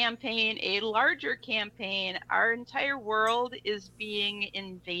is a campaign, a larger campaign. Our entire world is being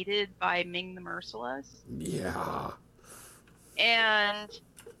invaded by Ming the Merciless. Yeah. And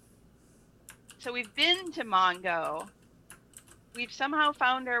so we've been to Mongo. We've somehow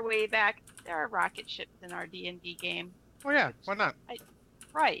found our way back. There are rocket ships in our D&D game. Oh yeah, why not?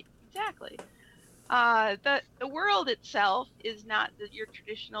 Right, exactly. The world itself is not your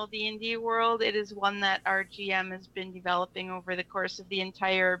traditional D&D world. It is one that our GM has been developing over the course of the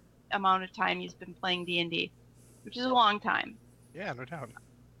entire amount of time he's been playing D&D, which is a long time. Yeah, no doubt.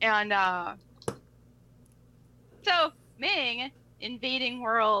 And so Ming invading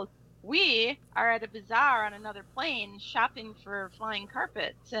world. We are at a bazaar on another plane shopping for flying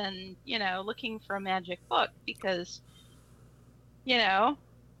carpets and, looking for a magic book because,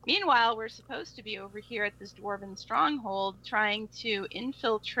 meanwhile, we're supposed to be over here at this dwarven stronghold trying to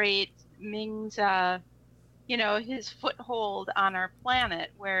infiltrate Ming's, his foothold on our planet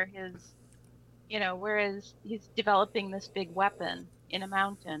where he's developing this big weapon in a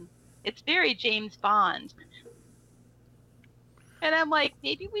mountain. It's very James Bond. And I'm like,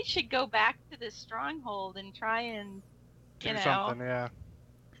 maybe we should go back to this stronghold and try and, you Do know, something, yeah.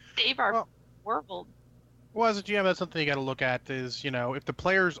 save our Well, world. well, as a GM, that's something you got to look at. Is if the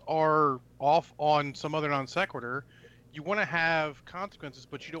players are off on some other non sequitur, you want to have consequences,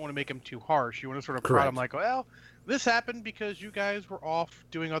 but you don't want to make them too harsh. You want to sort of prod them Correct. like, well, this happened because you guys were off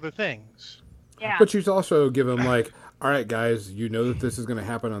doing other things. Yeah. But you also give them like, all right, guys, you know that this is going to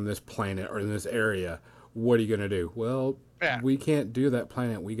happen on this planet or in this area. What are you going to do? Well, Yeah. we can't do that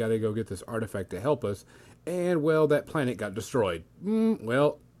planet. We got to go get this artifact to help us. And well, that planet got destroyed.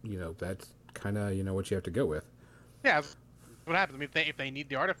 Well, that's kind of what you have to go with. Yeah, that's what happens. I mean, if they need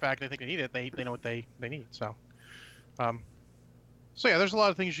the artifact, they think they need it. They know what they need. Um, so yeah, there's a lot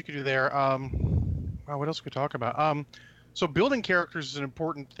of things you could do there. What else could we talk about? So building characters is an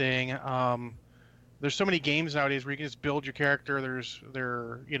important thing. There's so many games nowadays where you can just build your character.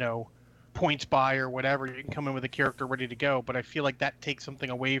 There points buy or whatever. You can come in with a character ready to go. But I feel like that takes something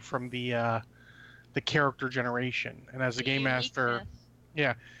away from the character generation. And as a game master,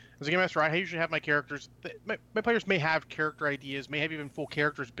 yeah, as a game master, I usually have my characters. My players may have character ideas, may have even full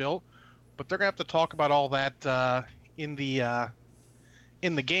characters built, but they're gonna have to talk about all that in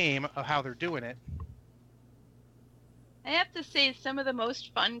the game of how they're doing it. I have to say, some of the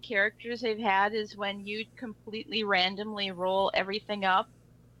most fun characters I've had is when you completely randomly roll everything up.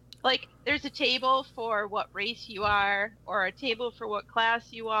 Like, there's a table for what race you are, or a table for what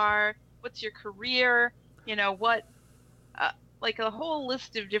class you are, what's your career, like a whole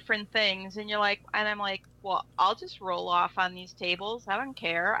list of different things. And I'm like, well, I'll just roll off on these tables. I don't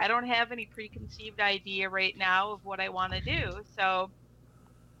care. I don't have any preconceived idea right now of what I want to do. So,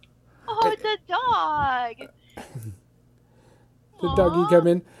 oh, it's a dog. The doggy come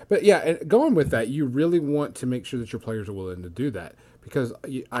in. But yeah, and going with that, you really want to make sure that your players are willing to do that. Because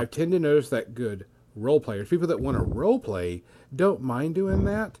I tend to notice that good role players, people that want to role play, don't mind doing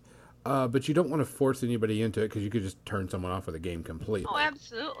that. But you don't want to force anybody into it because you could just turn someone off of the game completely. Oh,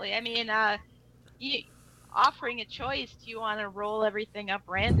 absolutely. I mean, offering a choice, do you want to roll everything up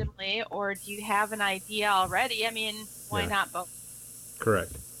randomly, or do you have an idea already? I mean, why not both?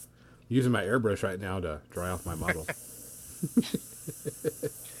 Correct. Using my airbrush right now to dry off my model.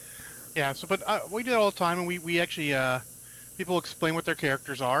 Yeah, but we do it all the time, and we actually people explain what their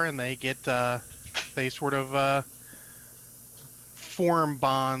characters are, and they get they sort of form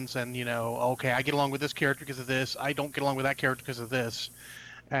bonds, and okay, I get along with this character because of this. I don't get along with that character because of this,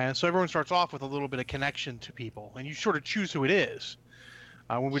 and so everyone starts off with a little bit of connection to people, and you sort of choose who it is.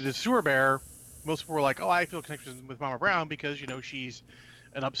 When we did Sewer Bear, most people were like, "Oh, I feel a connection with Mama Brown because she's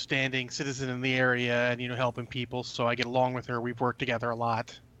an upstanding citizen in the area and helping people, so I get along with her. We've worked together a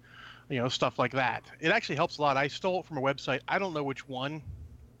lot." Stuff like that. It actually helps a lot. I stole it from a website. I don't know which one.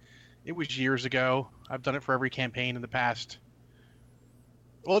 It was years ago. I've done it for every campaign in the past,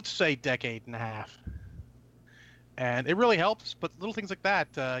 well, let's say decade and a half. And it really helps, but little things like that,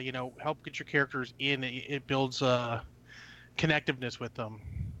 help get your characters in. It builds connectiveness with them.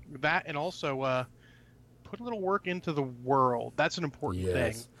 That, and also put a little work into the world. That's an important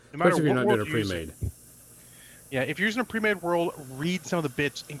thing. No matter if you're not doing a pre-made. Yeah, if you're using a pre-made world, read some of the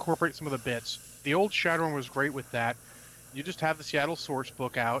bits, incorporate some of the bits. The old Shadowrun was great with that. You just have the Seattle source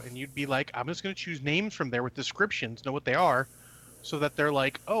book out, and you'd be like, I'm just going to choose names from there with descriptions, know what they are, so that they're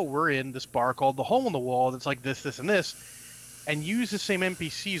like, oh, we're in this bar called the Hole in the Wall that's like this, this, and this, and use the same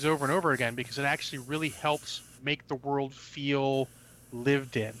NPCs over and over again, because it actually really helps make the world feel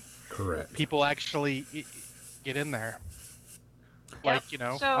lived in. Correct. People actually get in there. Yep.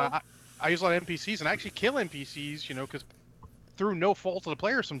 Like, I use a lot of NPCs, and I actually kill NPCs, because through no fault of the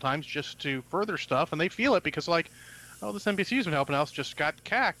player sometimes, just to further stuff, and they feel it because like, oh, this NPC's been helping us, just got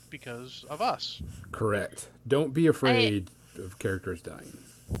cacked because of us. Correct. Don't be afraid of characters dying.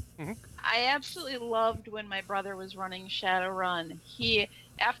 Mm-hmm. I absolutely loved when my brother was running Shadowrun.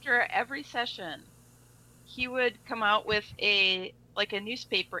 After every session, he would come out with a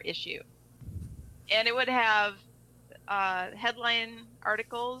newspaper issue, and it would have headline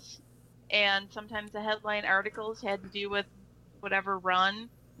articles, and sometimes the headline articles had to do with whatever run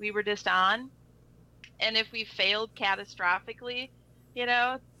we were just on. And if we failed catastrophically,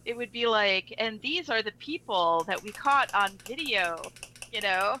 it would be like, and these are the people that we caught on video,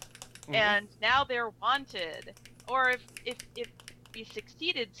 Mm-hmm. and now they're wanted. Or if we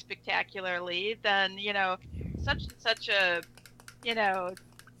succeeded spectacularly, then, such and such a,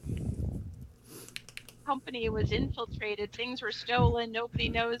 company was infiltrated, things were stolen, nobody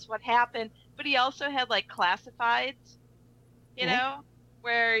knows what happened. But he also had like classifieds,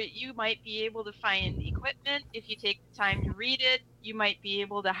 where you might be able to find equipment if you take the time to read it. You might be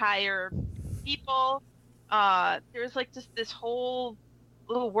able to hire people. There's like just this whole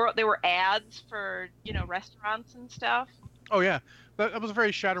little world. There were ads for, restaurants and stuff. Oh yeah, that was a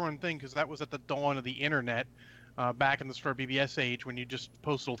very Shadowrun thing because that was at the dawn of the internet, back in the sort of BBS age when you just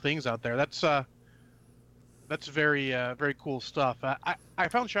post little things out there. That's very very cool stuff. I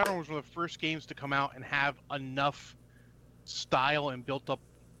found Shadowrun was one of the first games to come out and have enough style and built up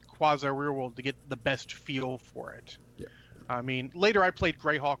quasi real world to get the best feel for it. Yeah. I mean, later I played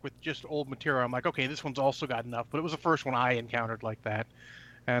Greyhawk with just old material. I'm like, okay, this one's also got enough, but it was the first one I encountered like that.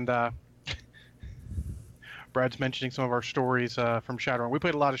 And Brad's mentioning some of our stories from Shadowrun. We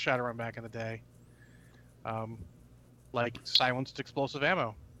played a lot of Shadowrun back in the day, like silenced explosive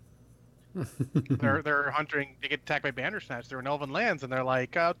ammo. They're hunting. They get attacked by Bandersnatch. They're in Elven lands, and they're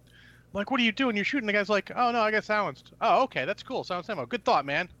like, what are you doing? You're shooting. The guy's like, oh no, I got silenced. Oh, okay, that's cool. Silenced ammo. Good thought,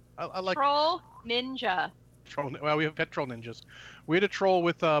 man. I like Troll ninja. troll. Well, we have had troll ninjas. We had a troll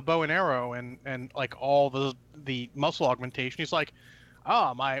with bow and arrow and like all the muscle augmentation. He's like,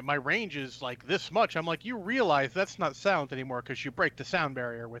 my range is like this much. I'm like, you realize that's not sound anymore because you break the sound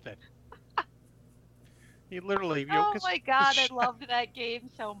barrier with it. He literally. Oh my god, I loved that game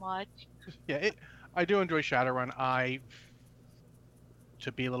so much. Yeah, I do enjoy Shadowrun.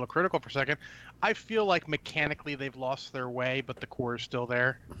 To be a little critical for a second, I feel like mechanically they've lost their way, but the core is still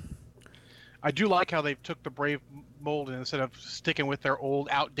there. I do like how they took the Brave mold and instead of sticking with their old,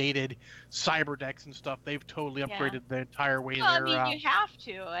 outdated cyber decks and stuff, they've totally upgraded the entire way Well, you have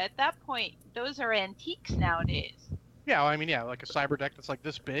to. At that point, those are antiques nowadays. Yeah, I mean, yeah, like a cyber deck that's like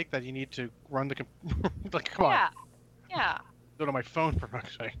this big that you need to run the... like, come on. Yeah. Do it on my phone, for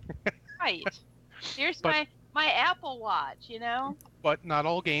fuck's sake. Right. Here's my Apple Watch, But not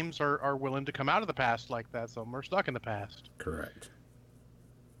all games are willing to come out of the past like that. Some are stuck in the past. Correct.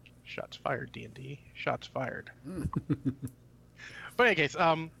 Shots fired, D&D. Shots fired. But in any case,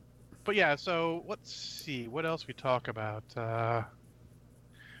 but yeah, so let's see. What else we talk about? Then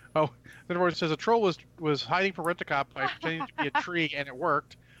it says a troll was hiding from Rent-A-Cop by pretending to be a tree, and it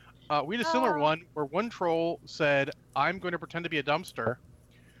worked. We had a similar one where one troll said, I'm going to pretend to be a dumpster.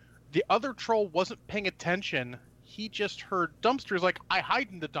 The other troll wasn't paying attention. He just heard dumpsters like, I hide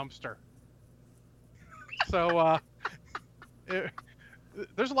in the dumpster. So,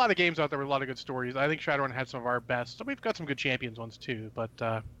 there's a lot of games out there with a lot of good stories. I think Shadowrun had some of our best. So we've got some good champions ones too, but...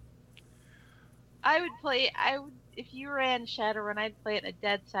 if you ran Shadowrun, I'd play it in a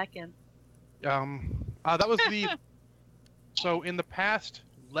dead second. That was the... So in the past,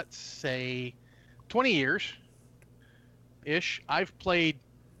 let's say, 20 years-ish, I've played...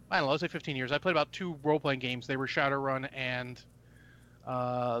 I don't know, let's say 15 years. I played about 2 role-playing games. They were Shadowrun and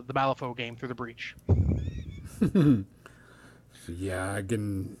the Malifaux game, Through the Breach. Yeah, I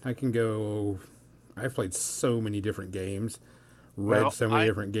can go... I've played so many different games. Read so many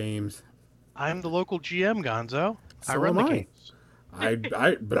different games. I'm the local GM, Gonzo. So I run the games.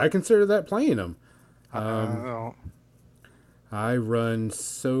 But I consider that playing them. I run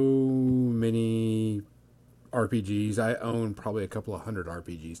so many RPGs. I own probably a couple of hundred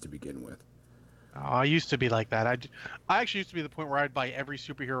RPGs to begin with. I used to be like that. I actually used to be the point where I'd buy every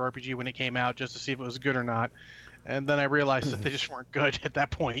superhero RPG when it came out just to see if it was good or not. And then I realized that they just weren't good at that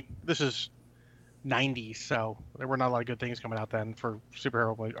point. This is 90s, so there were not a lot of good things coming out then for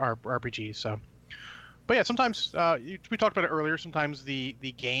superhero RPGs. So, but yeah, sometimes we talked about it earlier. Sometimes the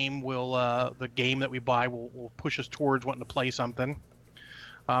game will the game that we buy will push us towards wanting to play something.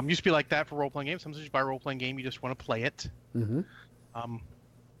 Used to be like that for role playing games. Sometimes you buy a role playing game, you just want to play it. Mm-hmm.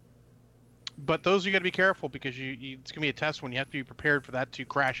 But those you got to be careful because it's gonna be a test when you have to be prepared for that to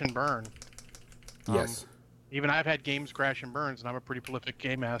crash and burn. Yes. Even I've had games crash and burns, and I'm a pretty prolific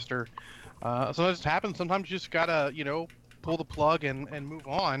game master. Sometimes it happens. Sometimes you just gotta, pull the plug and move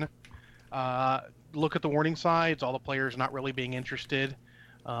on. Look at the warning signs. All the players not really being interested.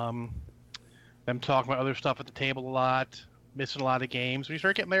 Them talking about other stuff at the table a lot. Missing a lot of games. When you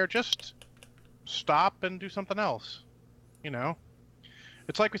start getting there, just stop and do something else.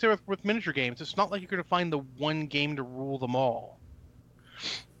 It's like we say with miniature games. It's not like you're going to find the one game to rule them all.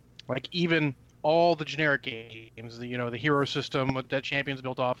 Like even all the generic games, the hero system that Champions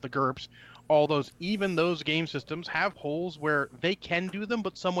built off, the GURPS, all those, even those game systems have holes where they can do them,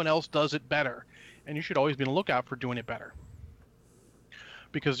 but someone else does it better. And you should always be on the lookout for doing it better.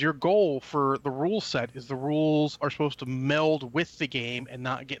 Because your goal for the rule set is the rules are supposed to meld with the game and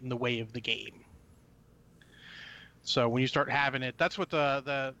not get in the way of the game. So when you start having it, that's what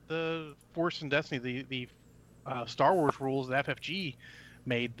the Force and Destiny, the Star Wars rules, the FFG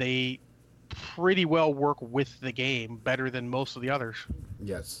made. They pretty well work with the game better than most of the others.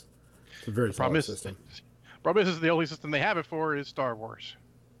 Yes. It's a very solid system. Problem is the only system they have it for is Star Wars.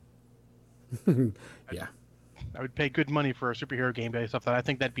 Yeah. I would pay good money for a superhero game based off that. I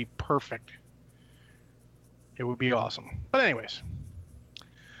think that'd be perfect. It would be awesome. But anyways,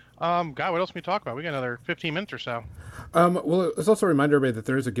 God, what else can we talk about? We got another 15 minutes or so. Well, let's also remind everybody that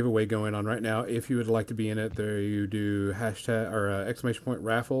there is a giveaway going on right now. If you would like to be in it, there you do hashtag or exclamation point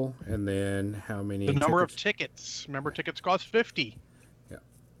raffle, and then how many The number tickets? of tickets. Remember, tickets cost 50.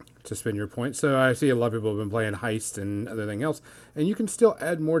 To spend your points. So I see a lot of people have been playing Heist and everything else, and you can still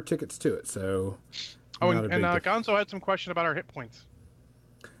add more tickets to it. So, Oh, not a and big Gonzo had some question about our hit points.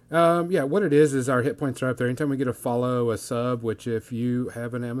 yeah, what it is our hit points are up there. Anytime we get a follow, a sub, which if you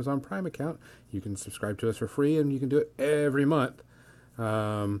have an Amazon Prime account, you can subscribe to us for free, and you can do it every month.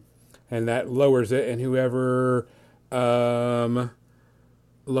 And that lowers it, and whoever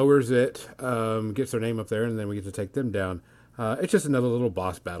lowers it gets their name up there, and then we get to take them down. It's just another little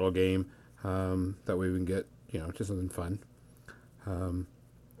boss battle game. That way we can get, just something fun.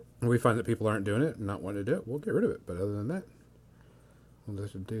 We find that people aren't doing it and not wanting to do it, we'll get rid of it. But other than that, we'll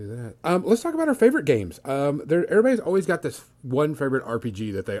just do that. Let's talk about our favorite games. Everybody's always got this one favorite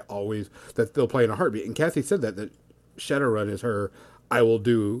RPG that they'll play in a heartbeat. And Kathy said that Shadowrun is her I will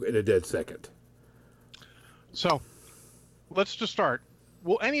do in a dead second. So, let's just start.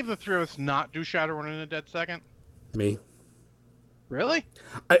 Will any of the three of us not do Shadowrun in a dead second? Me. Really?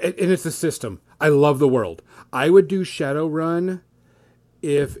 And it's the system. I love the world. I would do Shadowrun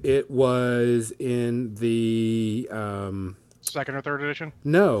if it was in the Second or third edition?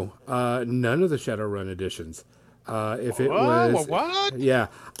 no, none of the Shadowrun editions. If it was what? yeah,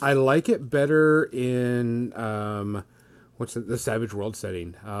 I like it better in what's the Savage World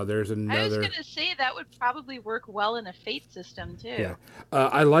setting. There's I was another. gonna say that would probably work well in a Fate system too. Yeah,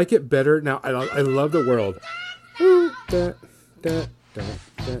 I like it better now. I love the world. Ooh, da, da, da,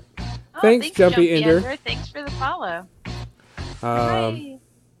 da. Oh, Thanks, Jumpy Ender. Thanks for the follow. Um,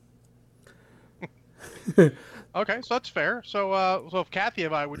 Hi. Okay, so that's fair. So if Kathy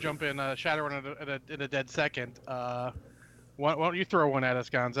and I would jump in Shadowrun in a dead second, why don't you throw one at us,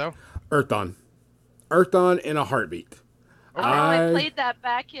 Gonzo? Earthdawn in a heartbeat. Oh, I played that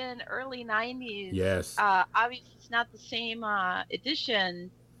back in early 90s. Yes. Obviously, it's not the same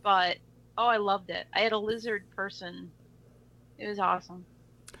edition, but I loved it. I had a lizard person. It was awesome.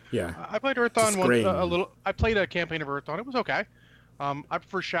 Yeah. I played Earthdawn Scream. a little. I played a campaign of Earthdawn. It was okay. I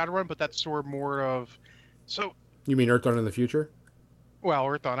prefer Shadowrun, but that's sort of more of. So. You mean Earthdawn in the future? Well,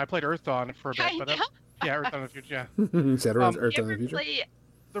 Earthdawn. I played Earthdawn for a bit, but Kinda. yeah, Earthdawn in the future. Yeah. Shadowrun's You Earthdawn in ever the future. play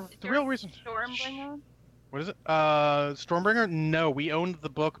The real reason. Stormbringer? What is it? Stormbringer? No, we owned the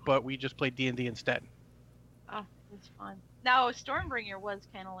book, but we just played D&D instead. Oh, it was fun. No, Stormbringer was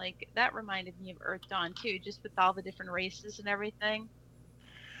kind of like that. Reminded me of Earthdawn too, just with all the different races and everything.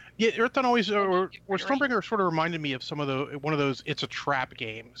 Yeah, Earthdawn always, or Different Stormbringer sort of reminded me of one of those it's a trap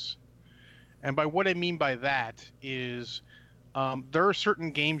games. And by what I mean by that is there are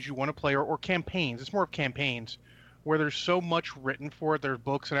certain games you want to play or campaigns. It's more of campaigns where there's so much written for it. There's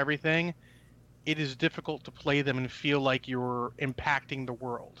books and everything. It is difficult to play them and feel like you're impacting the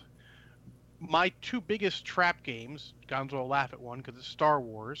world. My two biggest trap games, Gonzo will laugh at one because it's Star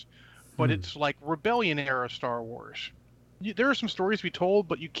Wars, but it's like Rebellion era Star Wars. There are some stories to be told,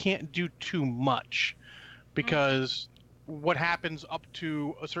 but you can't do too much because what happens up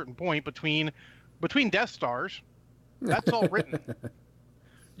to a certain point between Death Stars, that's all written.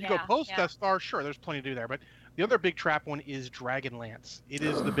 You go post Death Star, sure, there's plenty to do there, but the other big trap one is Dragonlance. It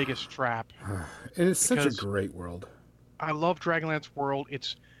is the biggest trap. And it's such a great world. I love Dragonlance world.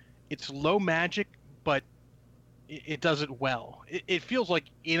 It's low magic, but it does it well. It feels like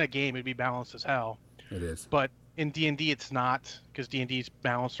in a game it'd be balanced as hell. It is. But in D&D it's not, because D&D is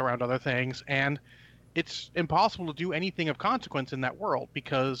balanced around other things, and it's impossible to do anything of consequence in that world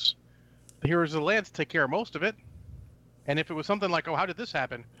because the Heroes of the Lands take care of most of it. And if it was something like, how did this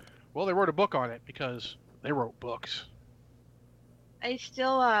happen? Well, they wrote a book on it because they wrote books. I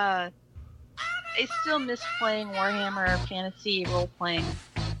still miss playing Warhammer Fantasy role playing.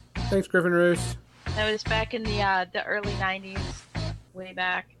 Thanks, Griffin Roos. That was back in the early 90s, way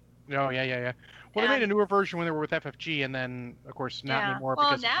back. Oh yeah. Well, they made a newer version when they were with FFG, and then of course not anymore.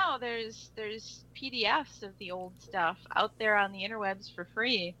 Well, because now there's PDFs of the old stuff out there on the interwebs for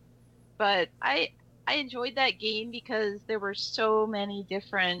free. But I enjoyed that game because there were so many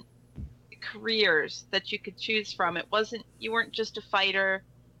different careers that you could choose from. You weren't just a fighter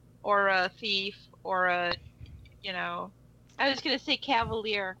or a thief or I was gonna say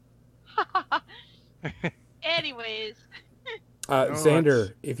cavalier. Anyways.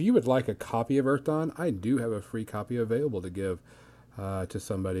 Xander, if you would like a copy of Earthdawn, I do have a free copy available to give to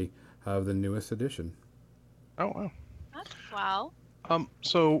somebody of the newest edition. Oh wow. That's swell.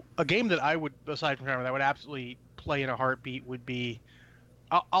 So a game that I would, aside from Hammer, that I would absolutely play in a heartbeat would be,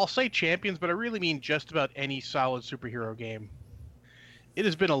 I'll say Champions, but I really mean just about any solid superhero game. It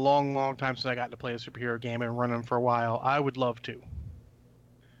has been a long, long time since I got to play a superhero game and run them for a while. I would love to.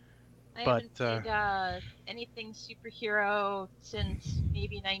 I But, haven't played anything superhero since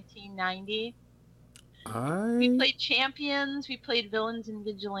maybe 1990. We played Champions, we played Villains and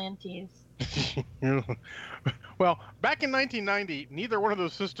Vigilantes. Well, back in 1990, neither one of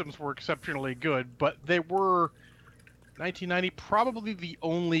those systems were exceptionally good, but they were 1990 probably the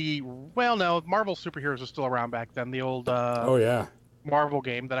only. Well, no, Marvel Superheroes was still around back then. The old Oh yeah. Marvel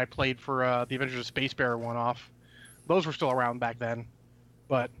game that I played for the Adventures of Space Bear one-off. Those were still around back then.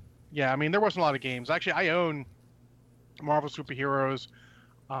 But yeah, I mean, there wasn't a lot of games. Actually, I own Marvel Superheroes,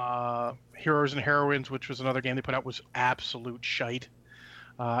 Heroes and Heroines, which was another game they put out, was absolute shite.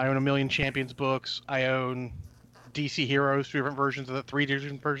 I own a million Champions books. I own DC Heroes, three different versions of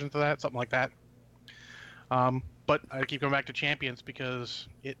that, something like that. But I keep going back to Champions because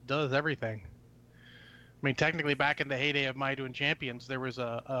it does everything. I mean, technically, back in the heyday of my doing Champions, there was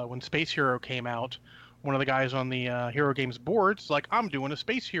when Space Hero came out, one of the guys on the Hero Games boards like, I'm doing a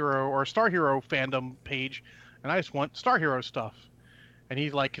Space Hero or a Star Hero fandom page, and I just want Star Hero stuff. And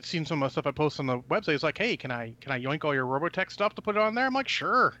he's like, had seen some of the stuff I post on the website. He's like, hey, can I yoink all your Robotech stuff to put it on there? I'm like,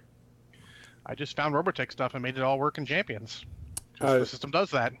 sure. I just found Robotech stuff and made it all work in Champions. The system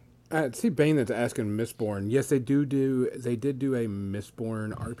does that. See, Bane that's asking Mistborn. Yes, they did do a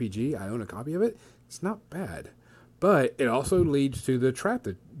Mistborn RPG. I own a copy of it. It's not bad, but it also leads to the trap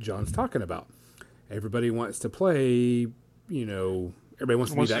that John's talking about. Everybody wants to play. Everybody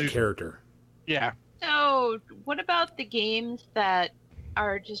wants to be that character. Yeah. So, what about the games that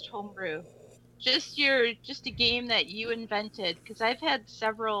are just homebrew? Just a game that you invented? Because I've had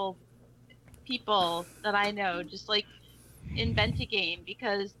several people that I know just like invent a game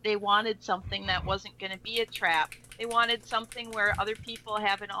because they wanted something that wasn't going to be a trap. They wanted something where other people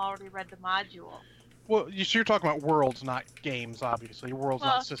haven't already read the module. Well, you're talking about worlds, not games, obviously. Worlds,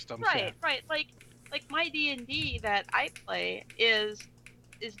 not systems. Right, yeah. Right. Like my D&D that I play is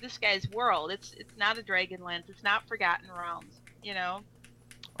this guy's world. It's not a Dragonlance. It's not Forgotten Realms.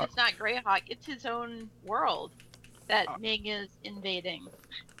 It's not Greyhawk. It's his own world that Ming is invading.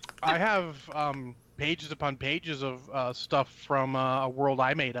 I have pages upon pages of stuff from a world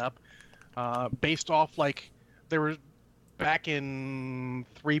I made up, based off there was back in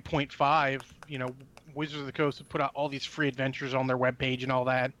 3.5. Wizards of the Coast had put out all these free adventures on their webpage and all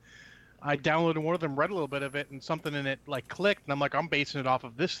that. I downloaded one of them, read a little bit of it, and something in it clicked, and I'm like, I'm basing it off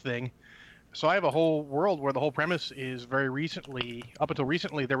of this thing. So I have a whole world where the whole premise is up until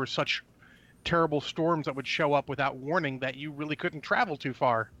recently, there were such terrible storms that would show up without warning that you really couldn't travel too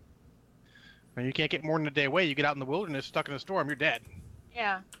far. And you can't get more than a day away. You get out in the wilderness, stuck in a storm, you're dead.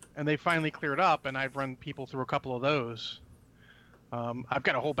 Yeah. And they finally cleared up, and I've run people through a couple of those. I've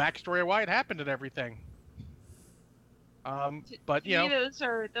got a whole backstory of why it happened and everything. But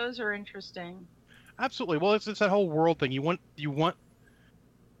those are interesting. Absolutely. Well, it's that whole world thing. You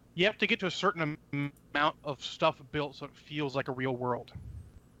have to get to a certain amount of stuff built so it feels like a real world.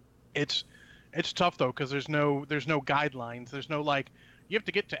 It's tough though because there's no guidelines. There's no you have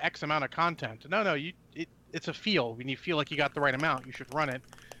to get to X amount of content. No, it's a feel. When you feel like you got the right amount, you should run it.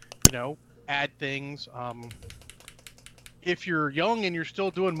 Add things. If you're young and you're still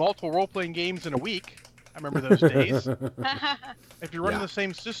doing multiple role-playing games in a week, I remember those days. If you're running the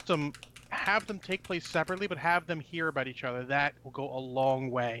same system, have them take place separately, but have them hear about each other. That will go a long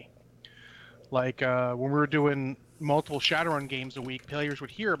way. Like when we were doing multiple Shadowrun games a week, players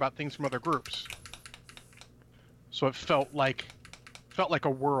would hear about things from other groups. So it felt like a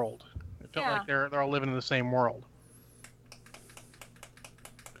world. It felt like they're all living in the same world.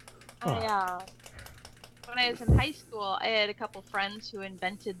 When I was in high school, I had a couple friends who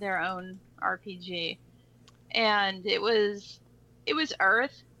invented their own RPG, and it was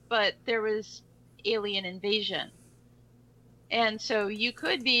Earth, but there was alien invasion, and so you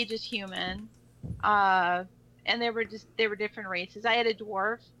could be just human, and they were different races. I had a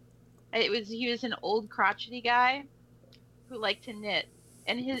dwarf. He was an old crotchety guy who liked to knit,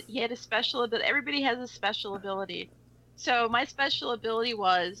 and he had a special ability. Everybody has a special ability. So my special ability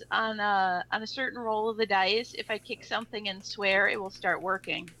was on a certain roll of the dice, if I kick something and swear, it will start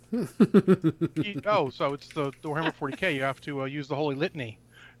working. So it's the Warhammer 40K. You have to use the Holy Litany.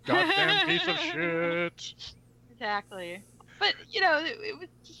 Goddamn piece of shit. Exactly. But, it was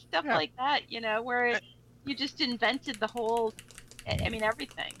just stuff like that, where you just invented the whole,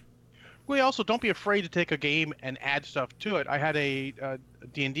 everything. Well, also, don't be afraid to take a game and add stuff to it. I had a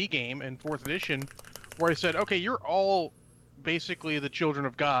D&D game in 4th edition where I said, okay, you're all basically the children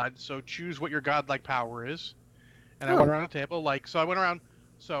of God. So choose what your godlike power is. And I Oh. went around the table so I went around.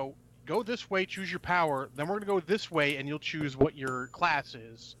 So go this way, choose your power. Then we're gonna go this way, and you'll choose what your class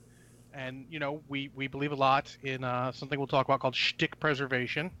is. And we believe a lot in something we'll talk about called shtick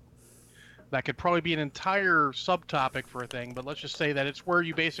preservation. That could probably be an entire subtopic for a thing, but let's just say that it's where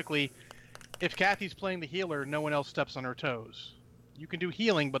you basically, if Kathy's playing the healer, no one else steps on her toes. You can do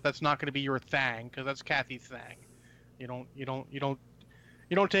healing, but that's not going to be your thing because that's Kathy's thing. You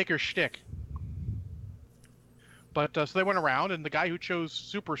don't take her shtick. But so they went around, and the guy who chose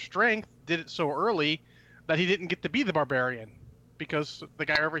super strength did it so early that he didn't get to be the barbarian because the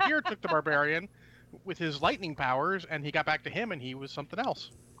guy over here took the barbarian with his lightning powers, and he got back to him, and he was something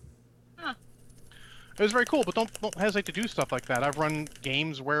else. Huh. It was very cool, but don't hesitate to do stuff like that. I've run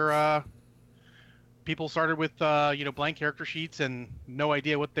games where people started with blank character sheets and no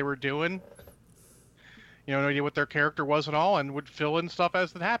idea what they were doing, no idea what their character was at all, and would fill in stuff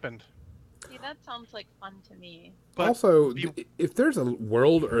as it happened. See, that sounds like fun to me. But also, if there's a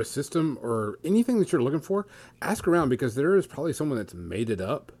world or a system or anything that you're looking for, ask around because there is probably someone that's made it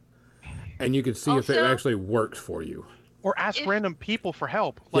up, and you can see if it Also- actually works for you. or ask If- random people for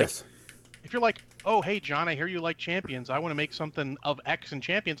help. Like, Yes. if you're like, oh, hey, John, I hear you like Champions. I want to make something of X and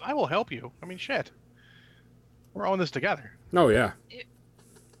Champions. I will help you. I mean, shit. We're all in this together. Oh yeah.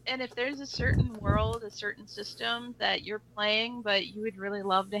 And if there's a certain world, a certain system that you're playing, but you would really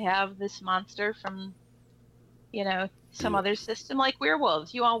love to have this monster from, some other system, like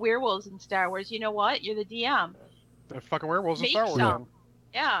werewolves. You want werewolves in Star Wars. You know what? You're the DM. The fucking werewolves in Make Star Wars. some.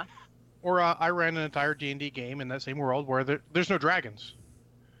 Yeah. Or I ran an entire D&D game in that same world where there's no dragons.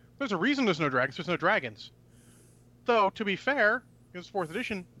 There's a reason there's no dragons. There's no dragons. Though, to be fair, it was 4th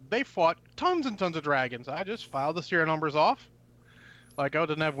edition, they fought tons and tons of dragons. I just filed the serial numbers off. Like, oh, it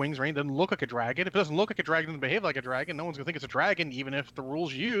doesn't have wings or anything. It doesn't look like a dragon. If it doesn't look like a dragon, it doesn't behave like a dragon. No one's going to think it's a dragon, even if the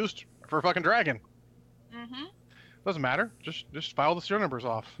rules used for a fucking dragon. Mm-hmm. Doesn't matter. Just file the serial numbers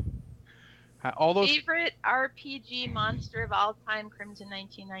off. All those... Favorite RPG monster of all time, Crimson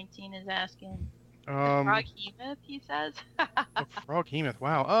 1919 is asking. Froghemoth, he says. Froghemoth,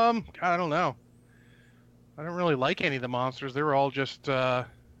 wow. God, I don't know. I don't really like any of the monsters. They were all just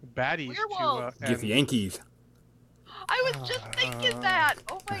baddies. Werewolves. Get the Yankees. I was just thinking that.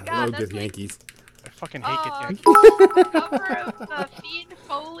 Oh my I god, love that's Get the like Yankees. I fucking hate Get the cover of the Fiend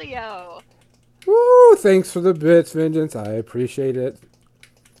Folio. Woo! Thanks for the bits, Vengeance. I appreciate it.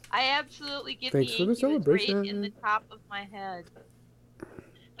 I absolutely get Thanks the for the Yankee was right celebration. in the top of my head.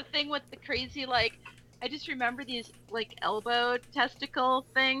 The thing with the crazy, I just remember these, elbow testicle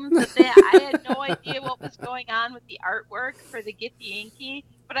things. I had no idea what was going on with the artwork for the Get the Yankee.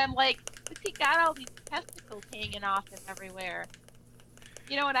 But I'm like, what's he got all these testicles hanging off him everywhere?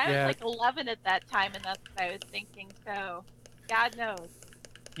 And I was 11 at that time, and that's what I was thinking. So, God knows.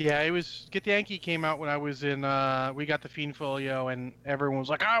 Yeah, it was Get the Yankee came out when I was in. We got the Fiend Folio, and everyone was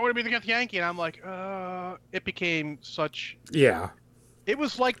like, "I want to be the Get the Yankee," and I'm like, It became such. Yeah. It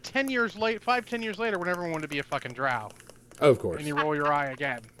was like 10 years late, 5-10 years later, when everyone wanted to be a fucking drow, Of course. and you roll your eye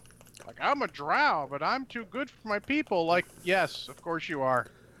again. Like, I'm a drow, but I'm too good for my people. Like, yes, of course you are.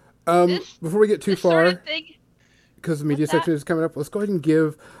 Before we get too This sort far, of thing. because the media What's that? section is coming up, let's go ahead and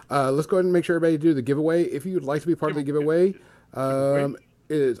let's go ahead and make sure everybody do the giveaway. If you would like to be part of the giveaway, it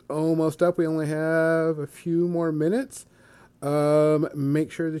is almost up. We only have a few more minutes.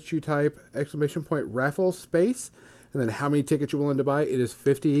 Make sure that you type !raffle space, and then how many tickets you're willing to buy. It is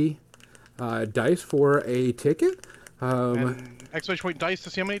 50 dice for a ticket. And exclamation point dice to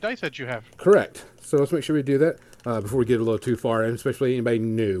see how many dice heads you have. Correct. So let's make sure we do that before we get a little too far, and especially anybody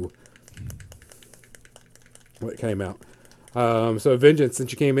new. What came out. So Vengeance,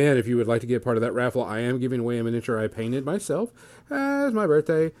 since you came in, if you would like to get part of that raffle, I am giving away a miniature I painted myself as my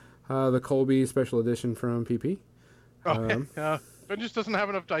birthday, the Colby special edition from PP. Vengeance doesn't have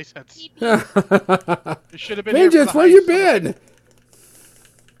enough dice heads. Vengeance, It should have been here for the where you heist. been?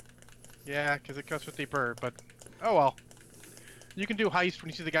 Yeah, because it costs 50 per, but oh well. You can do heist when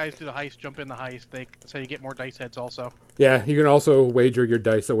you see the guys do the heist, jump in the heist. That's how you get more dice heads also. Yeah, you can also wager your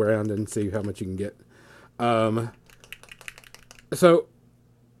dice around and see how much you can get. So,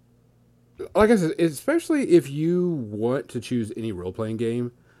 like I said, especially if you want to choose any role-playing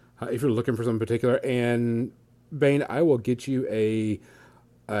game, if you're looking for something particular, and Bane, I will get you a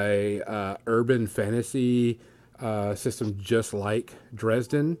urban fantasy system just like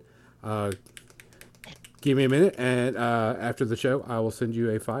Dresden. Give me a minute, and after the show, I will send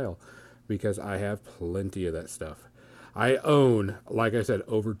you a file because I have plenty of that stuff. I own, like I said,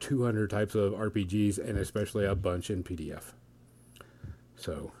 over 200 types of RPGs, and especially a bunch in PDF.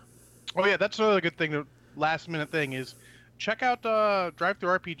 So, Oh yeah, that's another good thing. The last minute thing is check out Drive Through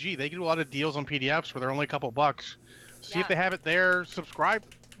RPG. They do a lot of deals on PDFs where they're only a couple bucks. See if they have it there. Subscribe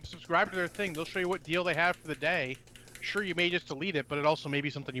to their thing. They'll show you what deal they have for the day. Sure, you may just delete it, but it also may be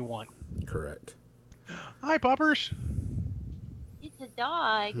something you want. Correct. Hi, puppers. It's a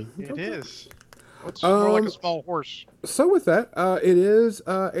dog. It is. It's more like a small horse. So with that, it is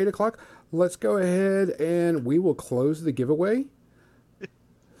 8 o'clock. Let's go ahead and we will close the giveaway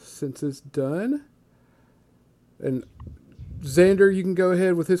since it's done. And Xander, you can go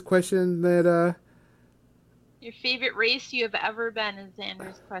ahead with his question that... Your favorite race you have ever been is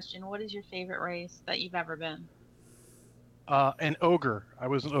Xander's question. What is your favorite race that you've ever been? An ogre. I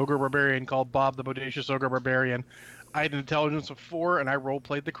was an ogre barbarian called Bob the Bodacious Ogre Barbarian. I had an intelligence of 4, and I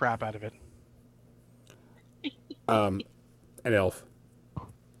role-played the crap out of it. An elf.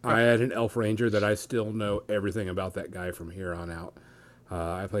 I had an elf ranger that I still know everything about that guy from here on out.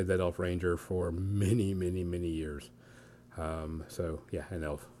 I played that elf ranger for many, many, many years. So, yeah, an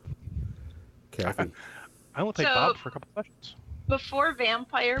elf. Kathy. I will take Bob for a couple questions. Before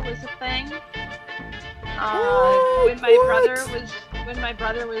vampire was a thing, when my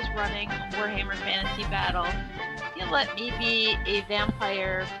brother was running Warhammer Fantasy Battle, he let me be a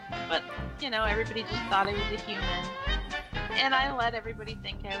vampire, but everybody just thought I was a human, and I let everybody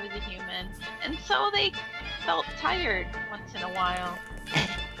think I was a human, and so they felt tired once in a while.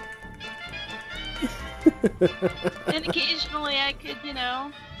 And occasionally I could,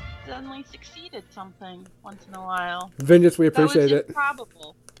 suddenly succeed at something once in a while. Vengeance, we appreciate that was it.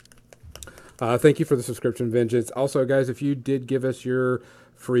 Improbable. Thank you for the subscription, Vengeance. Also, guys, if you did give us your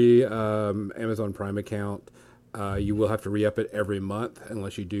free Amazon Prime account, you will have to re-up it every month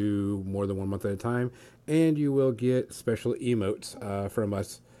unless you do more than 1 month at a time. And you will get special emotes from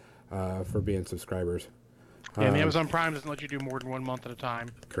us for being subscribers. Yeah, and the Amazon Prime doesn't let you do more than 1 month at a time.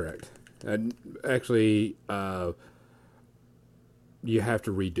 Correct. And actually, you have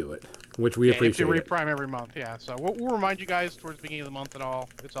to redo it, which we appreciate. You have to re-prime every month, yeah. So we'll remind you guys towards the beginning of the month and all.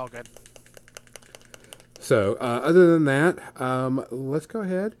 It's all good. So, other than that, let's go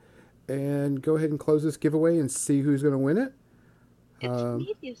ahead and close this giveaway and see who's going to win it. It's the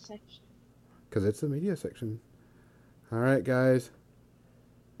media section. Because it's the media section. All right, guys.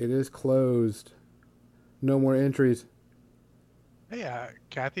 It is closed. No more entries. Hey,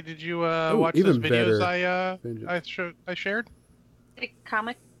 Kathy, did you watch those videos I shared? The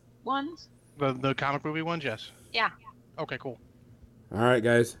comic ones? The comic movie ones, yes. Yeah. Okay, cool. All right,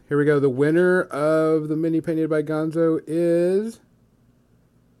 guys. Here we go. The winner of the mini painted by Gonzo is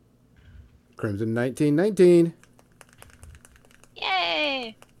Crimson 1919.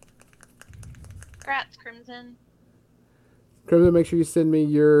 Yay! Congrats, Crimson. Crimson, make sure you send me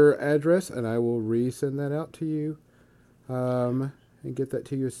your address, and I will resend that out to you, and get that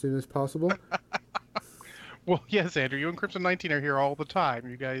to you as soon as possible. Well, yes, Andrew, you and Crimson 19 are here all the time.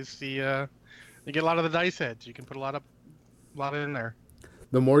 You guys see, you get a lot of the dice heads. You can put a lot in there.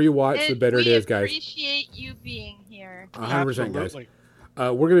 The more you watch, the better it is, guys. We appreciate you being here. 100%, guys.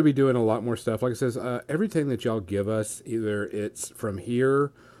 We're going to be doing a lot more stuff. Like I says, everything that y'all give us, either it's from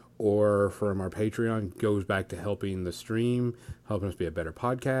here or from our Patreon, goes back to helping the stream, helping us be a better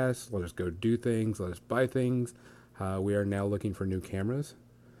podcast, let us go do things, let us buy things. We are now looking for new cameras.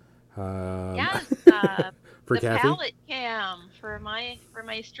 Yes, for the Kathy? palette cam for my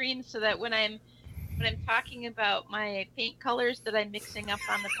streams, so that when I'm talking about my paint colors that I'm mixing up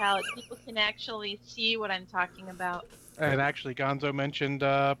on the palette, people can actually see what I'm talking about. And actually, Gonzo mentioned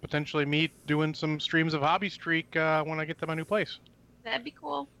potentially me doing some streams of Hobby Streak when I get to my new place. That'd be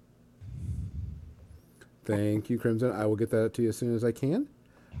cool. Thank you, Crimson. I will get that to you as soon as I can.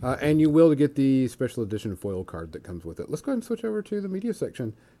 And you will get the special edition foil card that comes with it. Let's go ahead and switch over to the media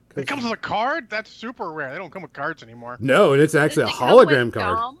section. It comes with a card? That's super rare. They don't come with cards anymore. No, and it's actually a hologram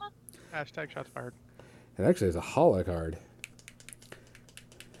card. Hashtag shots fired. It actually is a holo card.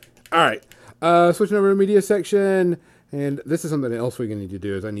 All right. Switching over to media section. And this is something else we're going to need to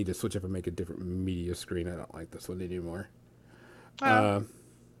do is I need to switch up and make a different media screen. I don't like this one anymore.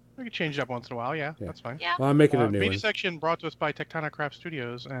 We can change it up once in a while, yeah. That's fine. Yeah. Well, I'm making a new media one. section brought to us by Tectonic Craft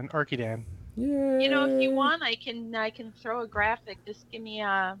Studios and Archidan. Yay. If you want, I can throw a graphic. Just give me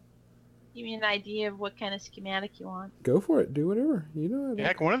an idea of what kind of schematic you want. Go for it. Do whatever.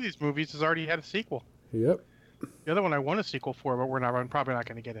 Heck, one of these movies has already had a sequel. Yep. The other one I want a sequel for, but I'm probably not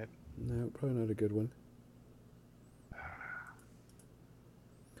going to get it. No, probably not a good one.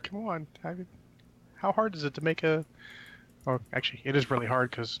 Come on. How hard is it to make a... Oh, actually, it is really hard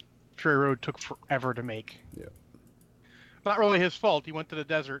because Fury Road took forever to make. Yeah. Not really his fault. He went to the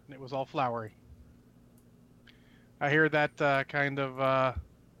desert and it was all flowery. I hear that kind of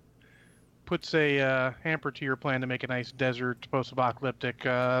puts a hamper to your plan to make a nice desert post-apocalyptic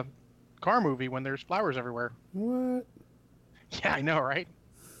car movie when there's flowers everywhere. What? Yeah, I know, right?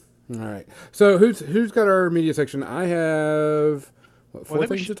 All right. So who's got our media section? I have four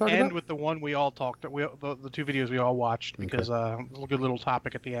things to talk end about. with the one we all talked. The two videos we all watched because it was a good little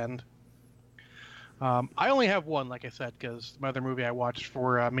topic at the end. I only have one, like I said, because my other movie I watched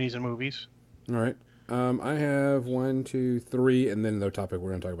for minis and movies. All right. I have 1, 2, 3, and then the topic we're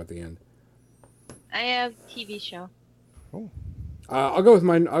going to talk about at the end. I have TV show. Oh. I'll go with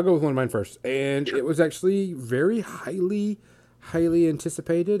mine. I'll go with one of mine first, and it was actually very highly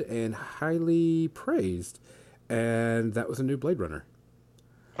anticipated and highly praised, and that was a new Blade Runner.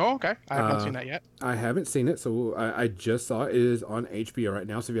 Oh, okay. I haven't seen that yet. I haven't seen it, so I just saw it. It is on HBO right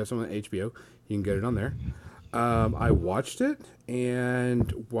now. So if you have something on HBO, you can get it on there. I watched it,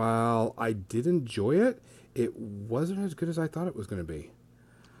 and while I did enjoy it, it wasn't as good as I thought it was going to be.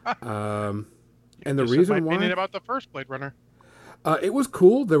 And the reason why, opinion about the first Blade Runner. it was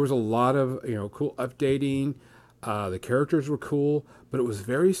cool. There was a lot of cool updating. The characters were cool, but it was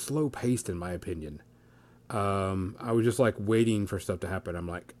very slow paced in my opinion. I was just like waiting for stuff to happen. I'm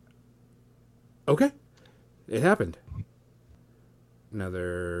like, okay, it happened.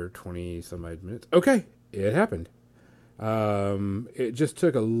 Another 20 some odd minutes. Okay, it happened. It just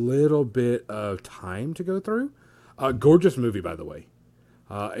took a little bit of time to go through. Gorgeous movie, by the way.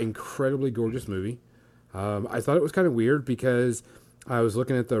 Incredibly gorgeous movie. I thought it was kind of weird because I was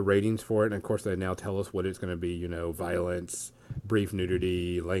looking at the ratings for it, and of course they now tell us what it's going to be, violence, brief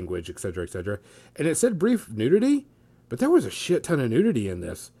nudity, language, etc., etc. And it said brief nudity, but there was a shit ton of nudity in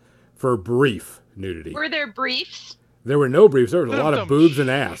this for brief nudity. Were there briefs? There were no briefs. There was a lot of boobs and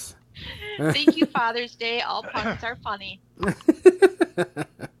ass. Thank you, Father's Day. All puns are funny.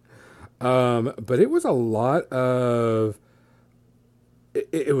 But it was a lot of...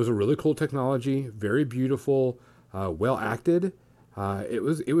 It was a really cool technology, very beautiful, well acted. It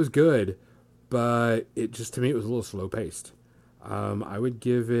was good, but it just, to me, it was a little slow paced. I would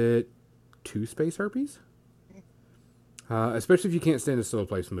give it 2 space herpes, especially if you can't stand a slow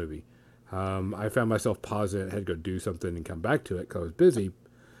paced movie. I found myself pausing it, had to go do something and come back to it because I was busy.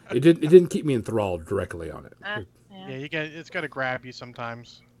 It didn't keep me enthralled directly on it. Yeah, it's got to grab you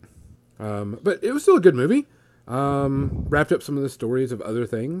sometimes. But it was still a good movie. Wrapped up some of the stories of other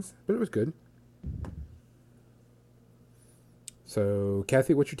things, but it was good. So,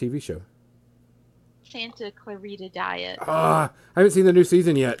 Kathy, what's your TV show? Santa Clarita Diet. I haven't seen the new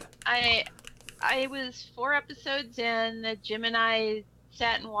season yet. I was 4 episodes in. Jim and I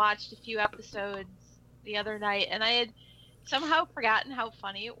sat and watched a few episodes the other night, and I had somehow forgotten how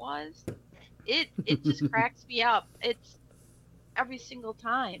funny it was. It just cracks me up. It's every single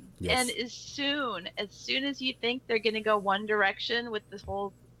time. Yes. And as soon as you think they're going to go one direction with this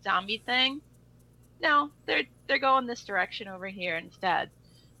whole zombie thing, no, they're going this direction over here instead.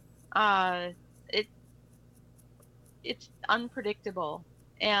 It's unpredictable,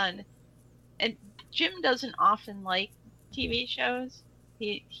 and Jim doesn't often like TV shows.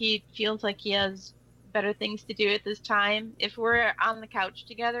 He feels like he has better things to do at this time. If we're on the couch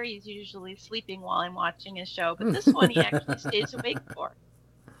together, he's usually sleeping while I'm watching his show. But this one he actually stays awake for.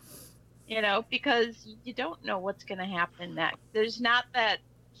 Because you don't know what's going to happen next. There's not that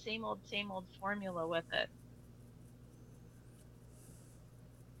same old formula with it.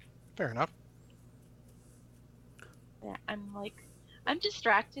 Fair enough. Yeah, I'm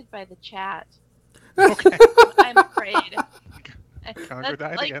distracted by the chat. Okay. I'm afraid. Conquer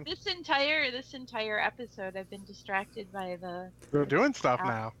that like again. this entire episode, I've been distracted by the. We're doing stuff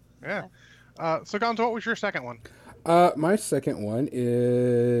now. Yeah. So, Gonzo, what was your second one? My second one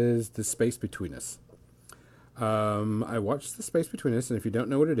is The Space Between Us. I watched The Space Between Us, and if you don't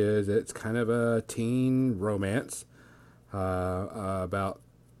know what it is, it's kind of a teen romance about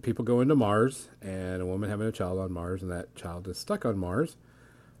people going to Mars and a woman having a child on Mars, and that child is stuck on Mars.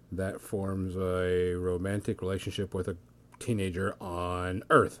 That forms a romantic relationship with a teenager on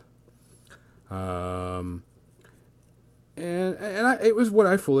Earth. It was what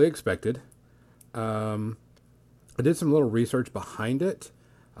I fully expected. I did some little research behind it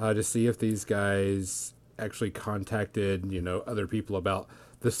to see if these guys actually contacted, other people about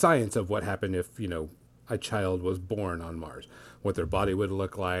the science of what happened if, a child was born on Mars, what their body would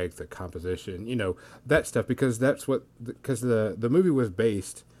look like, the composition, that stuff, because the movie was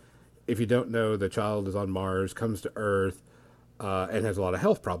based, if you don't know, the child is on Mars, comes to Earth, and has a lot of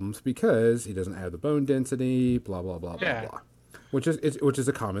health problems because he doesn't have the bone density, blah, blah, blah, blah, blah. Which is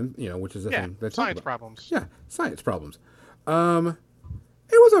a common, which is a thing that's science problems. Yeah, science problems. It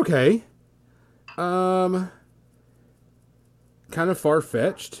was okay. Kind of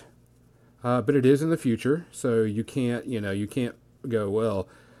far-fetched. but it is in the future, so you can't go, well,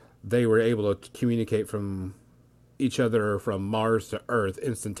 they were able to communicate from each other from Mars to Earth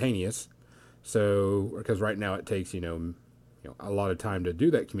instantaneous. So, because right now it takes, a lot of time to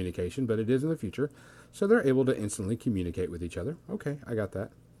do that communication, but it is in the future. So they're able to instantly communicate with each other. Okay, I got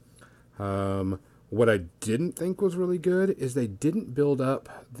that. What I didn't think was really good is they didn't build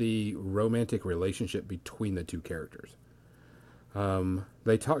up the romantic relationship between the two characters.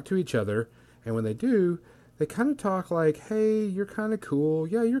 They talk to each other, and when they do, they kind of talk like, hey, you're kind of cool.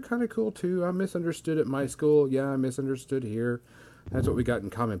 Yeah, you're kind of cool too. I misunderstood at my school. Yeah, I misunderstood here. That's what we got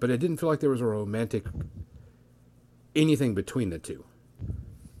in common. But it didn't feel like there was a romantic anything between the two.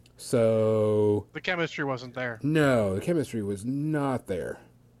 So, The chemistry wasn't there. no, the chemistry was not there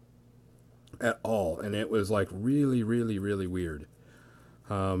at all. And it was like really, really, really weird.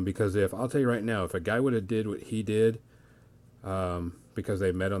 Because I'll tell you right now, if a guy would have did what he did, because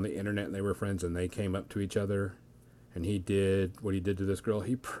they met on the internet and they were friends and they came up to each other and he did what he did to this girl,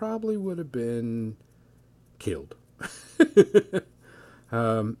 he probably would have been killed.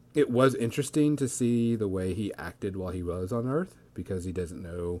 It was interesting to see the way he acted while he was on Earth because he doesn't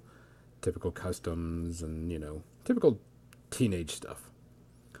know typical customs and, typical teenage stuff.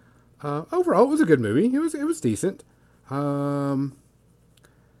 Overall, it was a good movie. It was decent.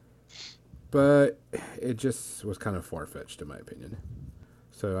 But it just was kind of far-fetched in my opinion.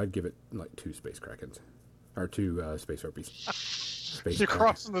 So I'd give it like 2 space krakens. Or 2 space harpies. Space You're krakens.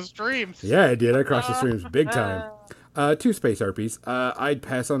 crossing the streams. Yeah, I did. I crossed the streams big time. 2 space harpies. I'd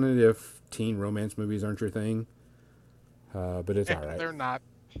pass on it if teen romance movies aren't your thing. But it's all right. They're not.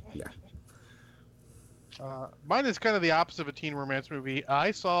 Yeah. Mine is kind of the opposite of a teen romance movie.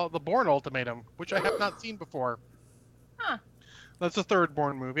 I saw The Bourne Ultimatum, which I have not seen before. Huh. That's the third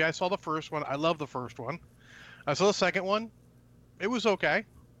Bourne movie. I saw the first one. I love the first one. I saw the second one. It was okay.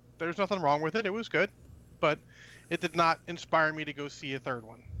 There's nothing wrong with it. It was good. But it did not inspire me to go see a third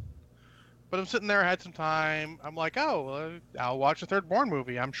one. But I'm sitting there, I had some time. I'm like, I'll watch a third Bourne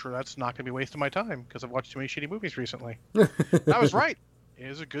movie. I'm sure that's not going to be wasting my time because I've watched too many shitty movies recently. I was right. It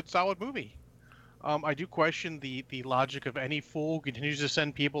is a good, solid movie. I do question the logic of any fool who continues to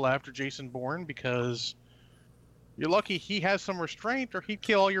send people after Jason Bourne because you're lucky he has some restraint or he'd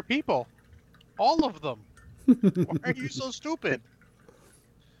kill all your people. All of them. Why are you so stupid?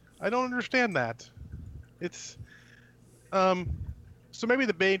 I don't understand that. It's so maybe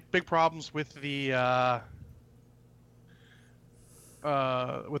the big problems with the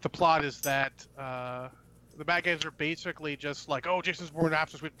plot is that the bad guys are basically just like, oh, Jason's Bourne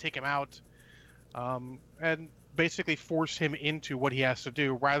after us, we have to take him out, and basically force him into what he has to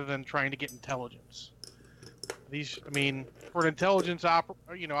do rather than trying to get intelligence. For an intelligence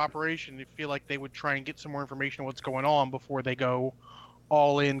operation, you feel like they would try and get some more information on what's going on before they go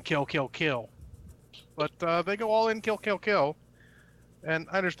all in, kill, kill, kill. But they go all in, kill, kill, kill. And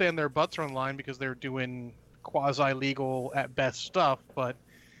I understand their butts are on the line because they're doing quasi-legal at best stuff, but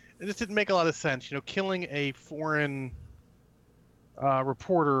it just didn't make a lot of sense. Killing a foreign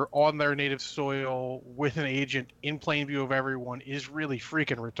reporter on their native soil with an agent in plain view of everyone is really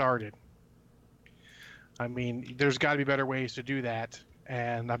freaking retarded. I mean, there's got to be better ways to do that,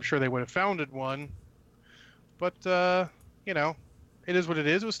 and I'm sure they would have founded one. But, it is what it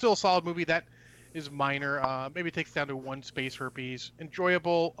is. It was still a solid movie that is minor. Maybe it takes down to 1 space herpes.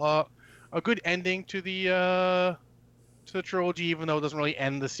 Enjoyable. A good ending to the trilogy, even though it doesn't really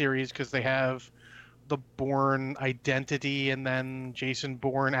end the series because they have the Bourne identity and then Jason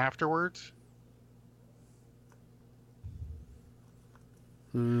Bourne afterwards.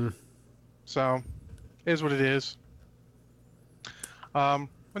 So, it is what it is.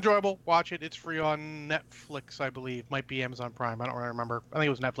 Enjoyable. Watch it. It's free on Netflix, I believe. Might be Amazon Prime. I don't really remember. I think it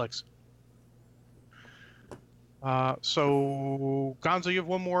was Netflix. So, Gonzo, you have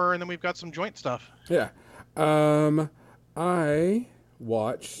one more, and then we've got some joint stuff. Yeah. I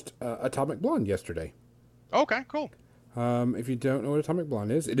watched Atomic Blonde yesterday. Okay, cool. If you don't know what Atomic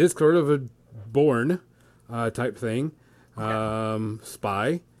Blonde is, it is sort of a Bourne type thing.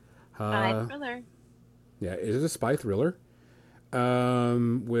 Spy. Spy thriller. Yeah, it is a spy thriller.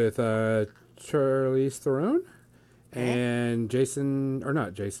 With Charlize Theron and Jason, or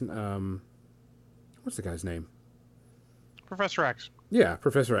not Jason, what's the guy's name? Professor X. Yeah,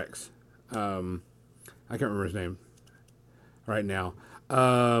 Professor X. I can't remember his name right now.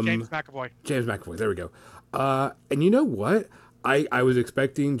 James McAvoy. James McAvoy, there we go. And you know what? I was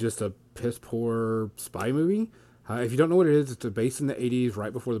expecting just a piss poor spy movie. If you don't know what it is, it's based in the 80s,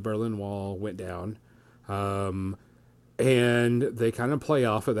 right before the Berlin Wall went down. And they kind of play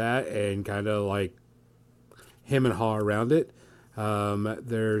off of that and kind of like him and haw around it.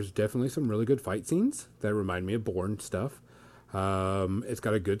 There's definitely some really good fight scenes that remind me of Bourne stuff. It's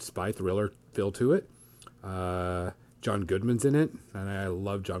got a good spy thriller feel to it. John Goodman's in it, and I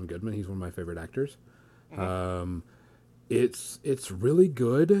love John Goodman. He's one of my favorite actors. It's really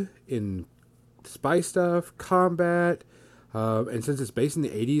good in spy stuff, combat, and since it's based in the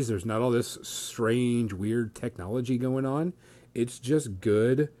 80s, there's not all this strange, weird technology going on. It's just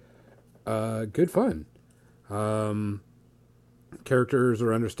good, good fun. Characters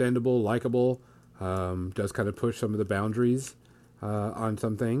are understandable, likable. Does kind of push some of the boundaries on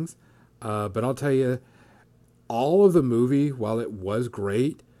some things. But I'll tell you, all of the movie, while it was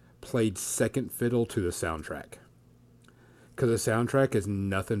great, played second fiddle to the soundtrack. Because the soundtrack is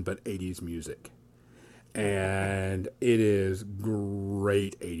nothing but 80s music. And it is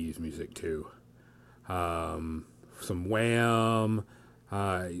great 80s music, too. Some Wham,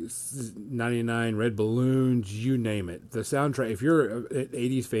 99 Red Balloons, you name it. The soundtrack, if you're an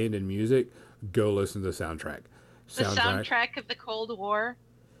 80s fan in music, go listen to the soundtrack. The soundtrack of the Cold War.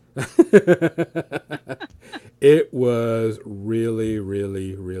 It was really,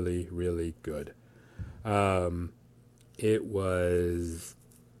 really, really, really good. It was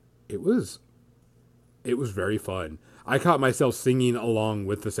very fun. I caught myself singing along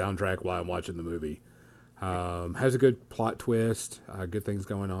with the soundtrack while I'm watching the movie. Has a good plot twist, good things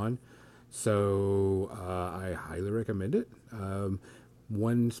going on. So I highly recommend it.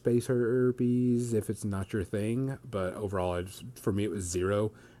 One space herpes if it's not your thing, but overall, for me, it was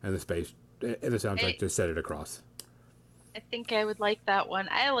 0, and the soundtrack just set it across. I think I would like that one.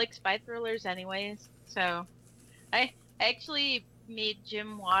 I like spy thrillers anyways, so I actually made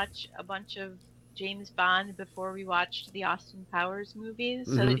Jim watch a bunch of James Bond before we watched the Austin Powers movies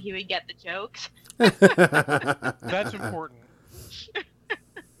so that he would get the jokes. That's important.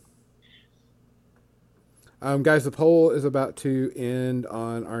 Guys, the poll is about to end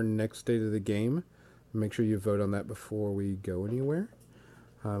on our next state of the game. Make sure you vote on that before we go anywhere.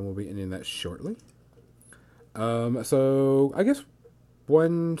 We'll be ending that shortly. So I guess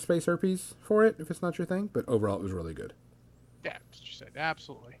one space herpes for it if it's not your thing, but overall it was really good. Yeah, as you said,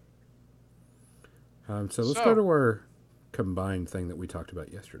 absolutely. So let's go to our combined thing that we talked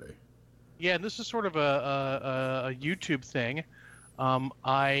about yesterday. Yeah, and this is sort of a YouTube thing.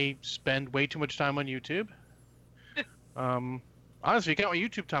 I spend way too much time on YouTube. Honestly, if you count my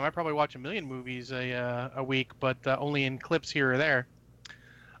YouTube time, I probably watch 1 million movies a week, but only in clips here or there.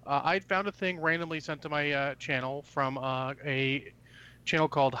 I found a thing randomly sent to my channel from a channel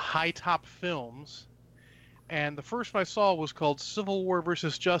called High Top Films. And the first one I saw was called Civil War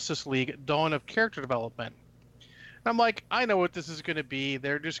vs. Justice League, Dawn of Character Development. And I'm like, I know what this is going to be.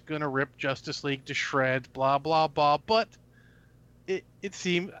 They're just going to rip Justice League to shreds, blah, blah, blah. But it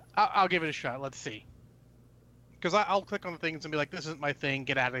seemed... I'll give it a shot. Let's see. Because I'll click on things and be like, this isn't my thing,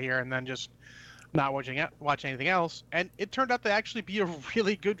 get out of here, and then just not watch anything else. And it turned out to actually be a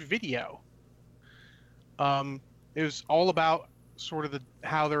really good video. It was all about sort of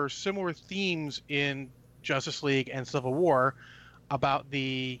how there are similar themes in Justice League and Civil War about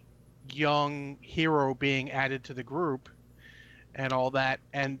the young hero being added to the group and all that,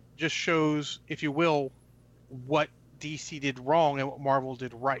 and just shows, if you will, what DC did wrong and what Marvel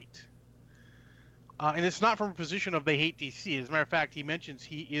did right. And it's not from a position of they hate DC. As a matter of fact, he mentions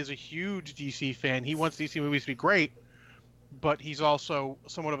he is a huge DC fan. He wants DC movies to be great, but he's also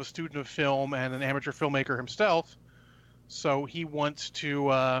somewhat of a student of film and an amateur filmmaker himself. So he wants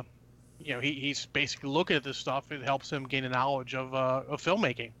to, he's basically looking at this stuff. It helps him gain a knowledge of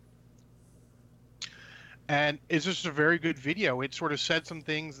filmmaking. And it's just a very good video. It sort of said some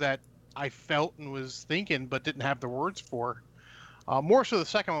things that I felt and was thinking, but didn't have the words for. More so the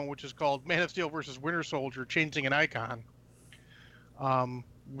second one, which is called Man of Steel versus Winter Soldier, Changing an Icon,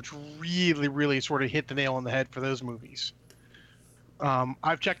 which really, really sort of hit the nail on the head for those movies.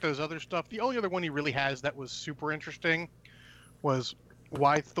 I've checked those other stuff. The only other one he really has that was super interesting was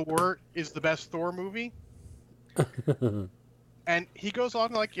why Thor is the best Thor movie. And he goes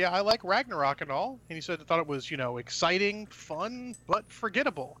on like, yeah, I like Ragnarok and all. And he said, I thought it was, exciting, fun, but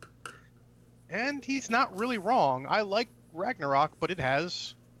forgettable. And he's not really wrong. I like Ragnarok, but it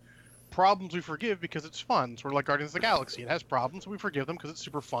has problems we forgive because it's fun. Sort of like Guardians of the Galaxy. It has problems, we forgive them because it's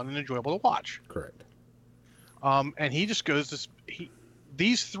super fun and enjoyable to watch. Correct. And he just goes this.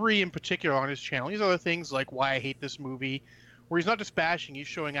 These three in particular on his channel. These other things like why I hate this movie, where he's not just bashing. He's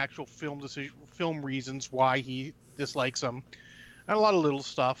showing actual film reasons why he dislikes them, and a lot of little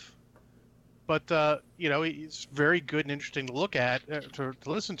stuff. But it's very good and interesting to look at, to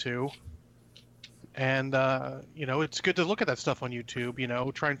listen to. And, it's good to look at that stuff on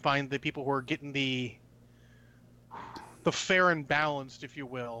YouTube, try and find the people who are getting the the fair and balanced, if you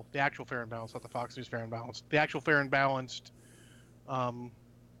will, the actual fair and balanced, not the Fox News fair and balanced, the actual fair and balanced,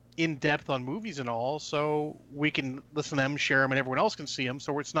 in depth on movies and all, so we can listen to them, share them, and everyone else can see them.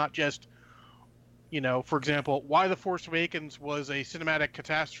 So it's not just, for example, why The Force Awakens was a cinematic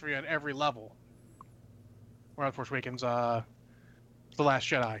catastrophe on every level. Or not The Force Awakens, The Last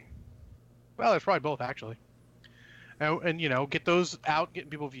Jedi. Well, it's probably both, actually. And get those out, get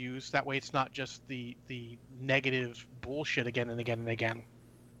people views. That way it's not just the negative bullshit again and again and again.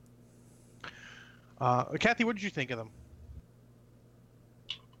 Kathy, what did you think of them?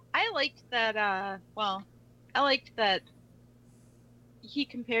 I liked that, I liked that he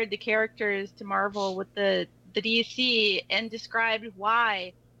compared the characters to Marvel with the DC and described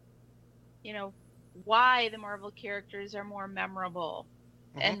why the Marvel characters are more memorable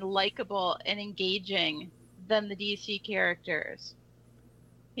and likable and engaging than the DC characters.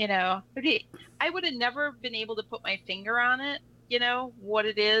 I would have never been able to put my finger on it, what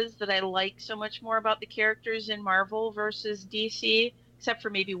it is that I like so much more about the characters in Marvel versus DC, except for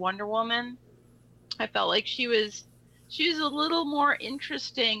maybe Wonder Woman. I felt like she was a little more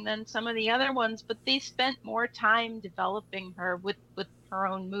interesting than some of the other ones, but they spent more time developing her with her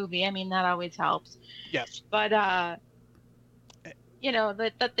own movie. I mean, that always helps. Yes. But that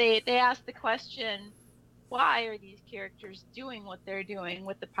they asked the question, why are these characters doing what they're doing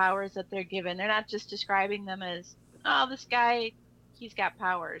with the powers that they're given? They're not just describing them as, oh, this guy, he's got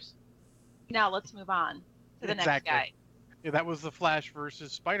powers. Now let's move on to the next guy. Yeah, that was the Flash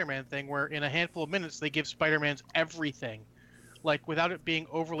versus Spider-Man thing, where in a handful of minutes they give Spider-Man's everything. Like, without it being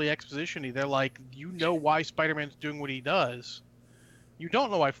overly exposition-y, they're like, why Spider-Man's doing what he does. You don't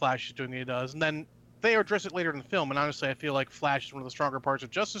know why Flash is doing what he does. And then they address it later in the film, and honestly, I feel like Flash is one of the stronger parts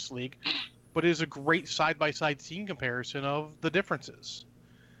of Justice League, but it is a great side-by-side scene comparison of the differences.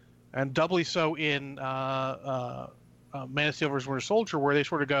 And doubly so in Man of Steel vs. Winter Soldier, where they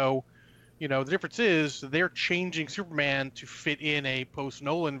sort of go, the difference is they're changing Superman to fit in a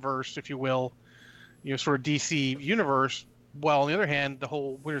post-Nolan verse, if you will, sort of DC universe. While on the other hand, the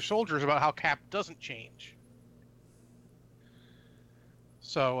whole Winter Soldier is about how Cap doesn't change.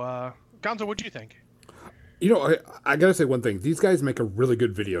 So, Gonzo, what do you think? I gotta say one thing. These guys make a really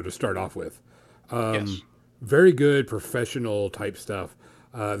good video to start off with. Yes. Very good professional type stuff.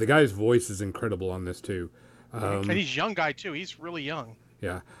 The guy's voice is incredible on this too. And he's a young guy too. He's really young.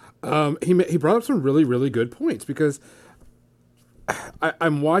 Yeah. He brought up some really, really good points because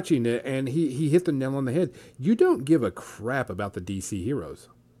I'm watching it and he hit the nail on the head. You don't give a crap about the DC heroes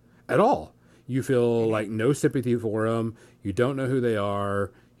at all. You feel like no sympathy for them. You don't know who they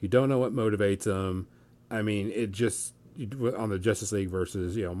are. You don't know what motivates them. I mean, it just, on the Justice League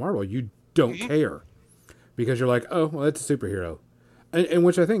versus, Marvel, you don't care because you're like, oh, well, that's a superhero. And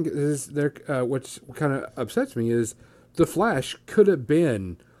which I think is which kind of upsets me is the Flash could have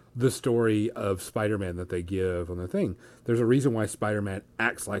been the story of Spider-Man that they give on the thing. There's a reason why Spider-Man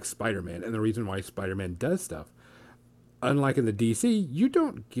acts like Spider-Man and the reason why Spider-Man does stuff. Unlike in the DC, you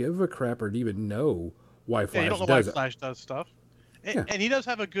don't give a crap or even know why Flash does it. You don't know why Flash does stuff. And he does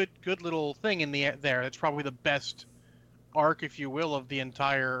have a good little thing in there. That's probably the best arc, if you will, of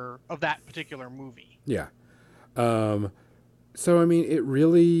that particular movie. Yeah. So I mean, it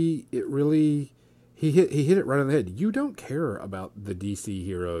really he hit it right on the head. You don't care about the DC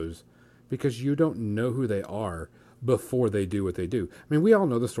heroes because you don't know who they are before they do what they do. I mean, we all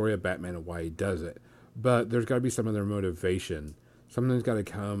know the story of Batman and why he does it, but there's got to be some of their motivation. Something's got to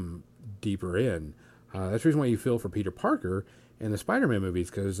come deeper in. That's the reason why you feel for Peter Parker in the Spider-Man movies,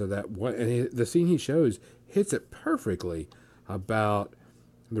 because of that one. And the scene he shows hits it perfectly about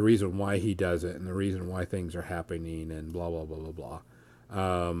the reason why he does it and the reason why things are happening and blah, blah, blah, blah,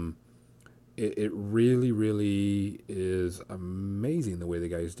 blah. It really, really is amazing the way the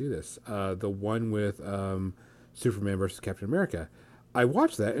guys do this. The one with Superman versus Captain America, I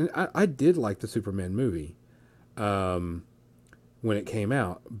watched that and I did like the Superman movie when it came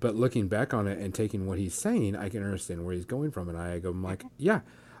out. But looking back on it and taking what he's saying, I can understand where he's going from. And I'm like, yeah,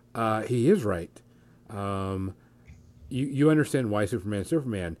 he is right. You understand why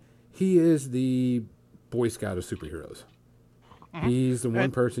Superman. He is the Boy Scout of superheroes. Mm-hmm. He's the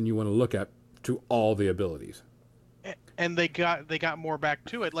one person you want to look at to all the abilities. And they got more back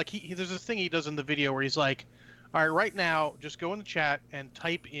to it. Like there's this thing he does in the video where he's like, all right now, just go in the chat and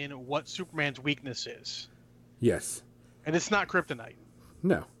type in what Superman's weakness is. Yes. And it's not kryptonite.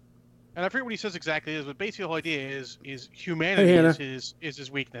 No. And I forget what he says exactly is, but basically the whole idea is humanity is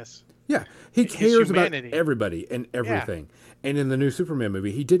his weakness. Yeah, he cares about everybody and everything. Yeah. And in the new Superman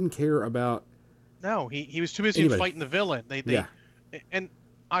movie, he didn't care about... No, he was too busy fighting the villain. And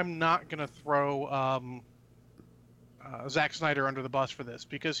I'm not going to throw Zack Snyder under the bus for this,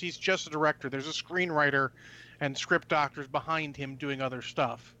 because he's just a director. There's a screenwriter and script doctors behind him doing other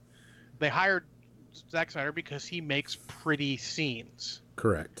stuff. They hired Zack Snyder because he makes pretty scenes.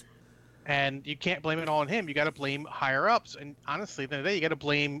 Correct. And you can't blame it all on him. You got to blame higher ups. And honestly, at the end of the day, you got to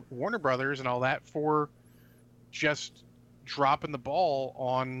blame Warner Brothers and all that for just dropping the ball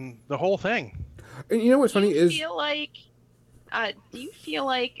on the whole thing. And you know what's funny is... do you feel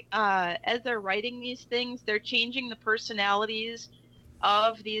like as they're writing these things, they're changing the personalities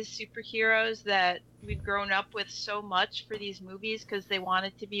of these superheroes that we've grown up with so much for these movies because they want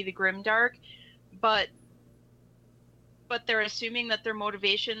it to be the grimdark, but they're assuming that their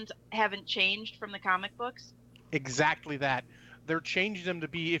motivations haven't changed from the comic books? Exactly that. They're changing them to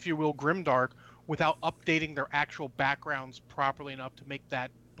be, if you will, grimdark without updating their actual backgrounds properly enough to make that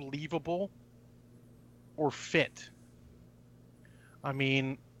believable or fit. I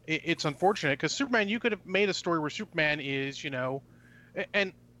mean, it's unfortunate because Superman, you could have made a story where Superman is,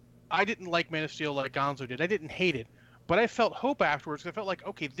 and I didn't like Man of Steel like Gonzo did. I didn't hate it, but I felt hope afterwards. I felt like,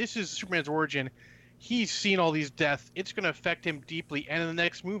 okay, this is Superman's origin. He's seen all these deaths. It's going to affect him deeply. And in the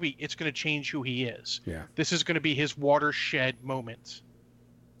next movie, it's going to change who he is. Yeah. This is going to be his watershed moment.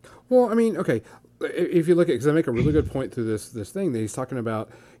 Well, I mean, okay, if you look at, because I make a really good point through this thing that he's talking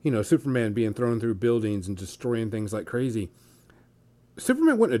about, Superman being thrown through buildings and destroying things like crazy.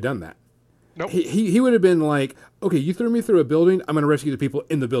 Superman wouldn't have done that. Nope. He would have been like, okay, you threw me through a building. I'm going to rescue the people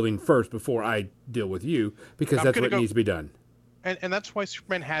in the building first before I deal with you, because that's what needs to be done. And that's why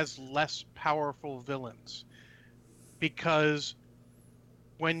Superman has less powerful villains, because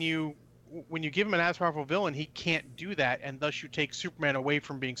when you give him an as powerful villain, he can't do that, and thus you take Superman away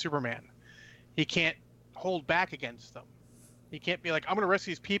from being Superman. He can't hold back against them. He can't be like, I'm going to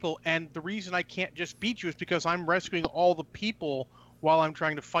rescue these people, and the reason I can't just beat you is because I'm rescuing all the people while I'm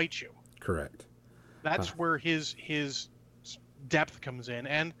trying to fight you. Correct. That's where his depth comes in,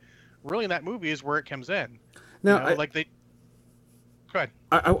 and really in that movie is where it comes in. Now, Go ahead.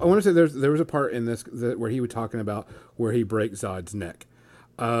 I want to say there was a part in this where he was talking about where he breaks Zod's neck.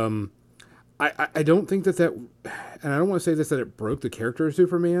 I don't think that, and I don't want to say this, that it broke the character of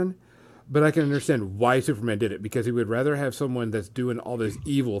Superman, but I can understand why Superman did it, because he would rather have someone that's doing all these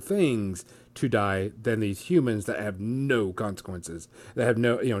evil things to die than these humans that have no consequences, that have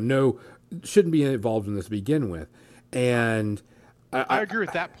no shouldn't be involved in this to begin with. And I agree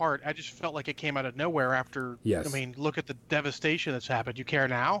with that part. I just felt like it came out of nowhere after. Yes. I mean, look at the devastation that's happened. You care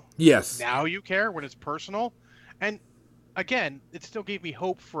now? Yes. Now you care when it's personal? And again, it still gave me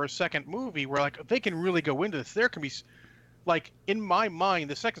hope for a second movie where, like, they can really go into this. There can be, like, in my mind,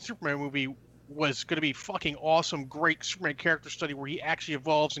 the second Superman movie was going to be fucking awesome, great Superman character study where he actually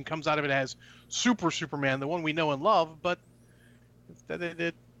evolves and comes out of it as Superman, the one we know and love. But instead they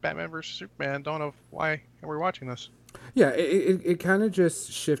did Batman versus Superman. Don't know why we're watching this. Yeah, it kind of just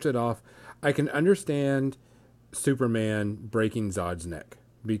shifted off. I can understand Superman breaking Zod's neck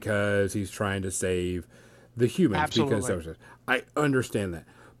because he's trying to save the humans. Absolutely. Because I understand that.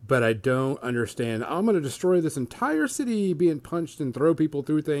 But I don't understand, I'm going to destroy this entire city being punched and throw people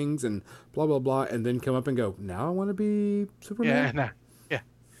through things and blah, blah, blah, and then come up and go, now I want to be Superman?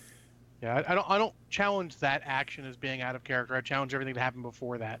 Yeah, I don't challenge that action as being out of character. I challenge everything that happened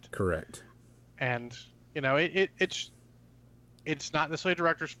before that. Correct. And, it's not necessarily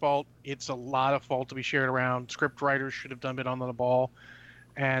director's fault. It's a lot of fault to be shared around. Script writers should have been on the ball.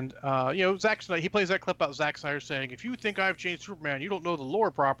 And, Zack Snyder, he plays that clip about Zack Snyder saying, if you think I've changed Superman, you don't know the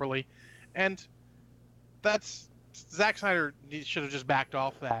lore properly. And Zack Snyder should have just backed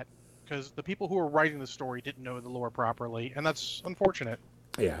off that, because the people who were writing the story didn't know the lore properly. And that's unfortunate.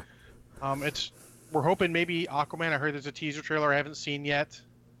 Yeah. We're hoping maybe Aquaman. I heard there's a teaser trailer I haven't seen yet.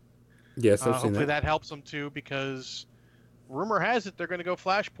 Yes, I've seen hopefully that. that helps them too, because rumor has it they're going to go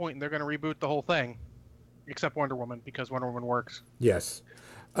Flashpoint and they're going to reboot the whole thing, except Wonder Woman, because Wonder Woman works. Yes.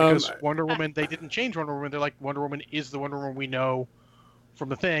 Because Wonder Woman, they didn't change Wonder Woman. They're like, Wonder Woman is the Wonder Woman we know from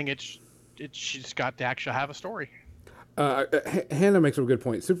the thing. She's got to actually have a story. Hannah makes a good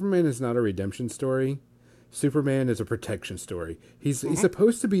point. Superman is not a redemption story. Superman is a protection story. He's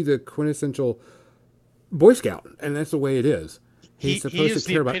supposed to be the quintessential Boy Scout, and that's the way it is. He's supposed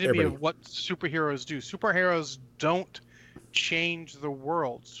to care about everybody. He is the epitome of what superheroes do. Superheroes don't change the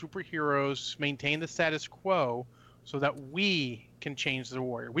world. Superheroes maintain the status quo so that we can change the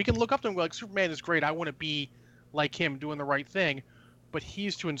warrior. We can look up to him and be like, Superman is great. I want to be like him, doing the right thing. But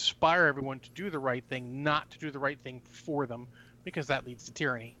he's to inspire everyone to do the right thing, not to do the right thing for them, because that leads to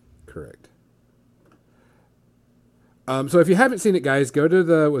tyranny. Correct. So if you haven't seen it, guys, go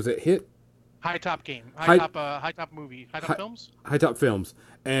to was it Hit? High Top Game. High Top Movie. High Top Films? High Top Films.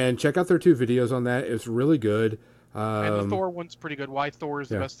 And check out their 2 videos on that. It's really good. And the Thor one's pretty good. Why Thor is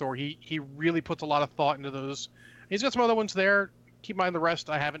the best Thor. He really puts a lot of thought into those. He's got some other ones there. Keep in mind the rest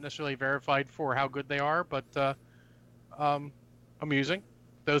I haven't necessarily verified for how good they are, but amusing.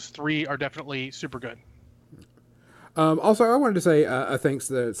 Those 3 are definitely super good. Also, I wanted to say thanks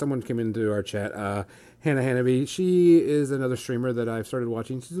that someone came into our chat. Hannah Hannaby. She is another streamer that I've started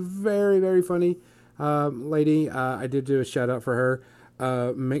watching. She's a very, very funny lady. I did do a shout out for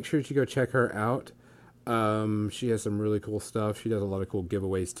her. Make sure you go check her out. She has some really cool stuff. She does a lot of cool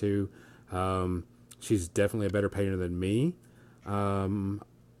giveaways too. She's definitely a better painter than me.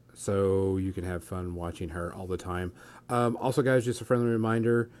 So you can have fun watching her all the time. Also, guys, just a friendly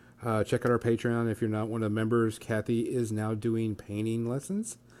reminder, check out our Patreon. If you're not one of the members, Kathy is now doing painting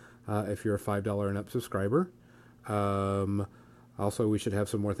lessons. If you're a $5 and up subscriber. Also, we should have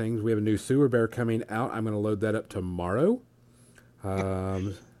some more things. We have a new Sewer Bear coming out. I'm going to load that up tomorrow.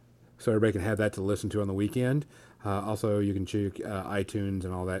 So everybody can have that to listen to on the weekend. Also, you can check iTunes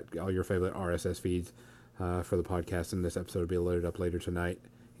and all that, all your favorite RSS feeds for the podcast. And this episode will be loaded up later tonight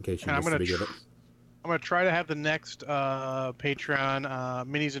in case you missed the beginning. I'm going to try to have the next Patreon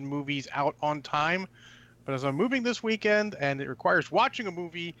minis and movies out on time. But as I'm moving this weekend and it requires watching a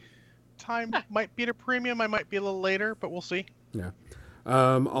movie, time might be at a premium. I might be a little later, but we'll see. Yeah.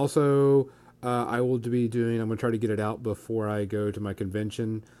 Also, I will be doing, I'm going to try to get it out before I go to my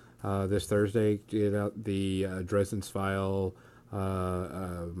convention this Thursday. Get out the Dresden's File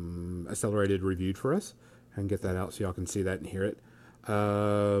accelerated reviewed for us and get that out so y'all can see that and hear it.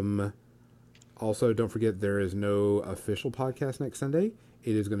 Also, don't forget there is no official podcast next Sunday.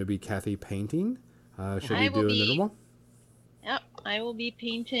 It is going to be Kathy painting. She'll be doing the normal. Yep, I will be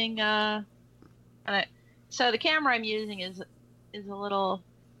painting. So the camera I'm using is a little.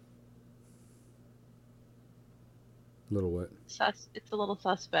 Little what? It's a little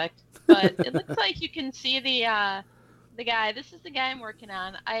suspect, but it looks like you can see the guy. This is the guy I'm working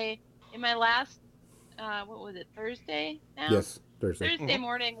on. In my last what was it, Thursday now? Yes, Thursday. Thursday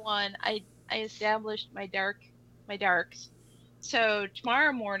morning one. I established my darks. So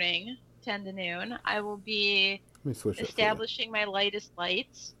tomorrow morning, 10 to noon, I will be establishing my lightest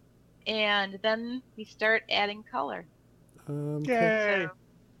lights, and then we start adding color. Yay! So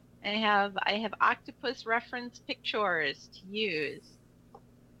I have octopus reference pictures to use.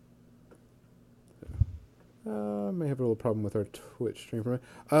 May have a little problem with our Twitch stream.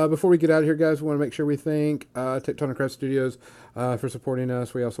 Before we get out of here, guys, we want to make sure we thank Tectonic Craft Studios for supporting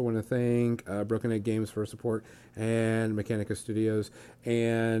us. We also want to thank Broken Egg Games for support and Mechanica Studios.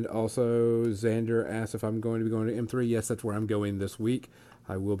 And also, Xander asked if I'm going to be going to M3. Yes, that's where I'm going this week.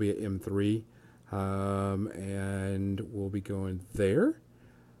 I will be at M3, and we'll be going there.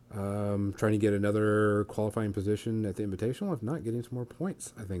 Trying to get another qualifying position at the Invitational, if not getting some more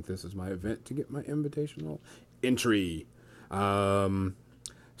points. I think this is my event to get my Invitational entry.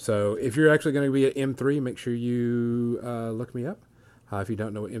 So if you're actually going to be at M3, make sure you look me up. If you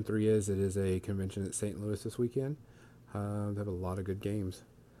don't know what M3 is, it is a convention at St. Louis this weekend. They have a lot of good games.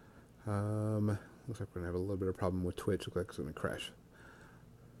 Looks like we're going to have a little bit of problem with Twitch. Looks like it's going to crash.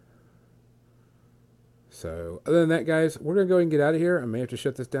 So, other than that, guys, we're going to go ahead and get out of here. I may have to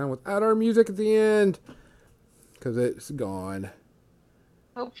shut this down without our music at the end because it's gone.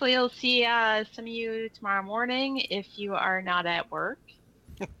 Hopefully you'll see some of you tomorrow morning if you are not at work.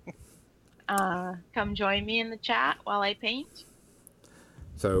 Come join me in the chat while I paint.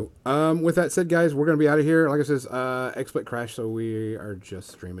 So, with that said, guys, we're going to be out of here. Like I said, XSplit crashed, so we are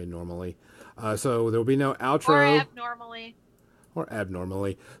just streaming normally. So, there will be no outro. Or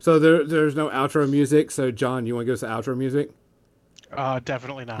abnormally. So there's no outro music. So John, you want to give us the outro music?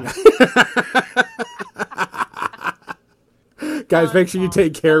 Definitely not. Guys, make sure you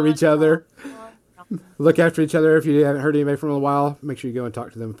take care of each other. Look after each other. If you haven't heard anybody from a while, make sure you go and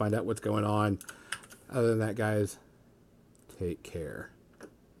talk to them, find out what's going on. Other than that, guys, take care.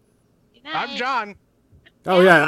 I'm John. Oh, yeah.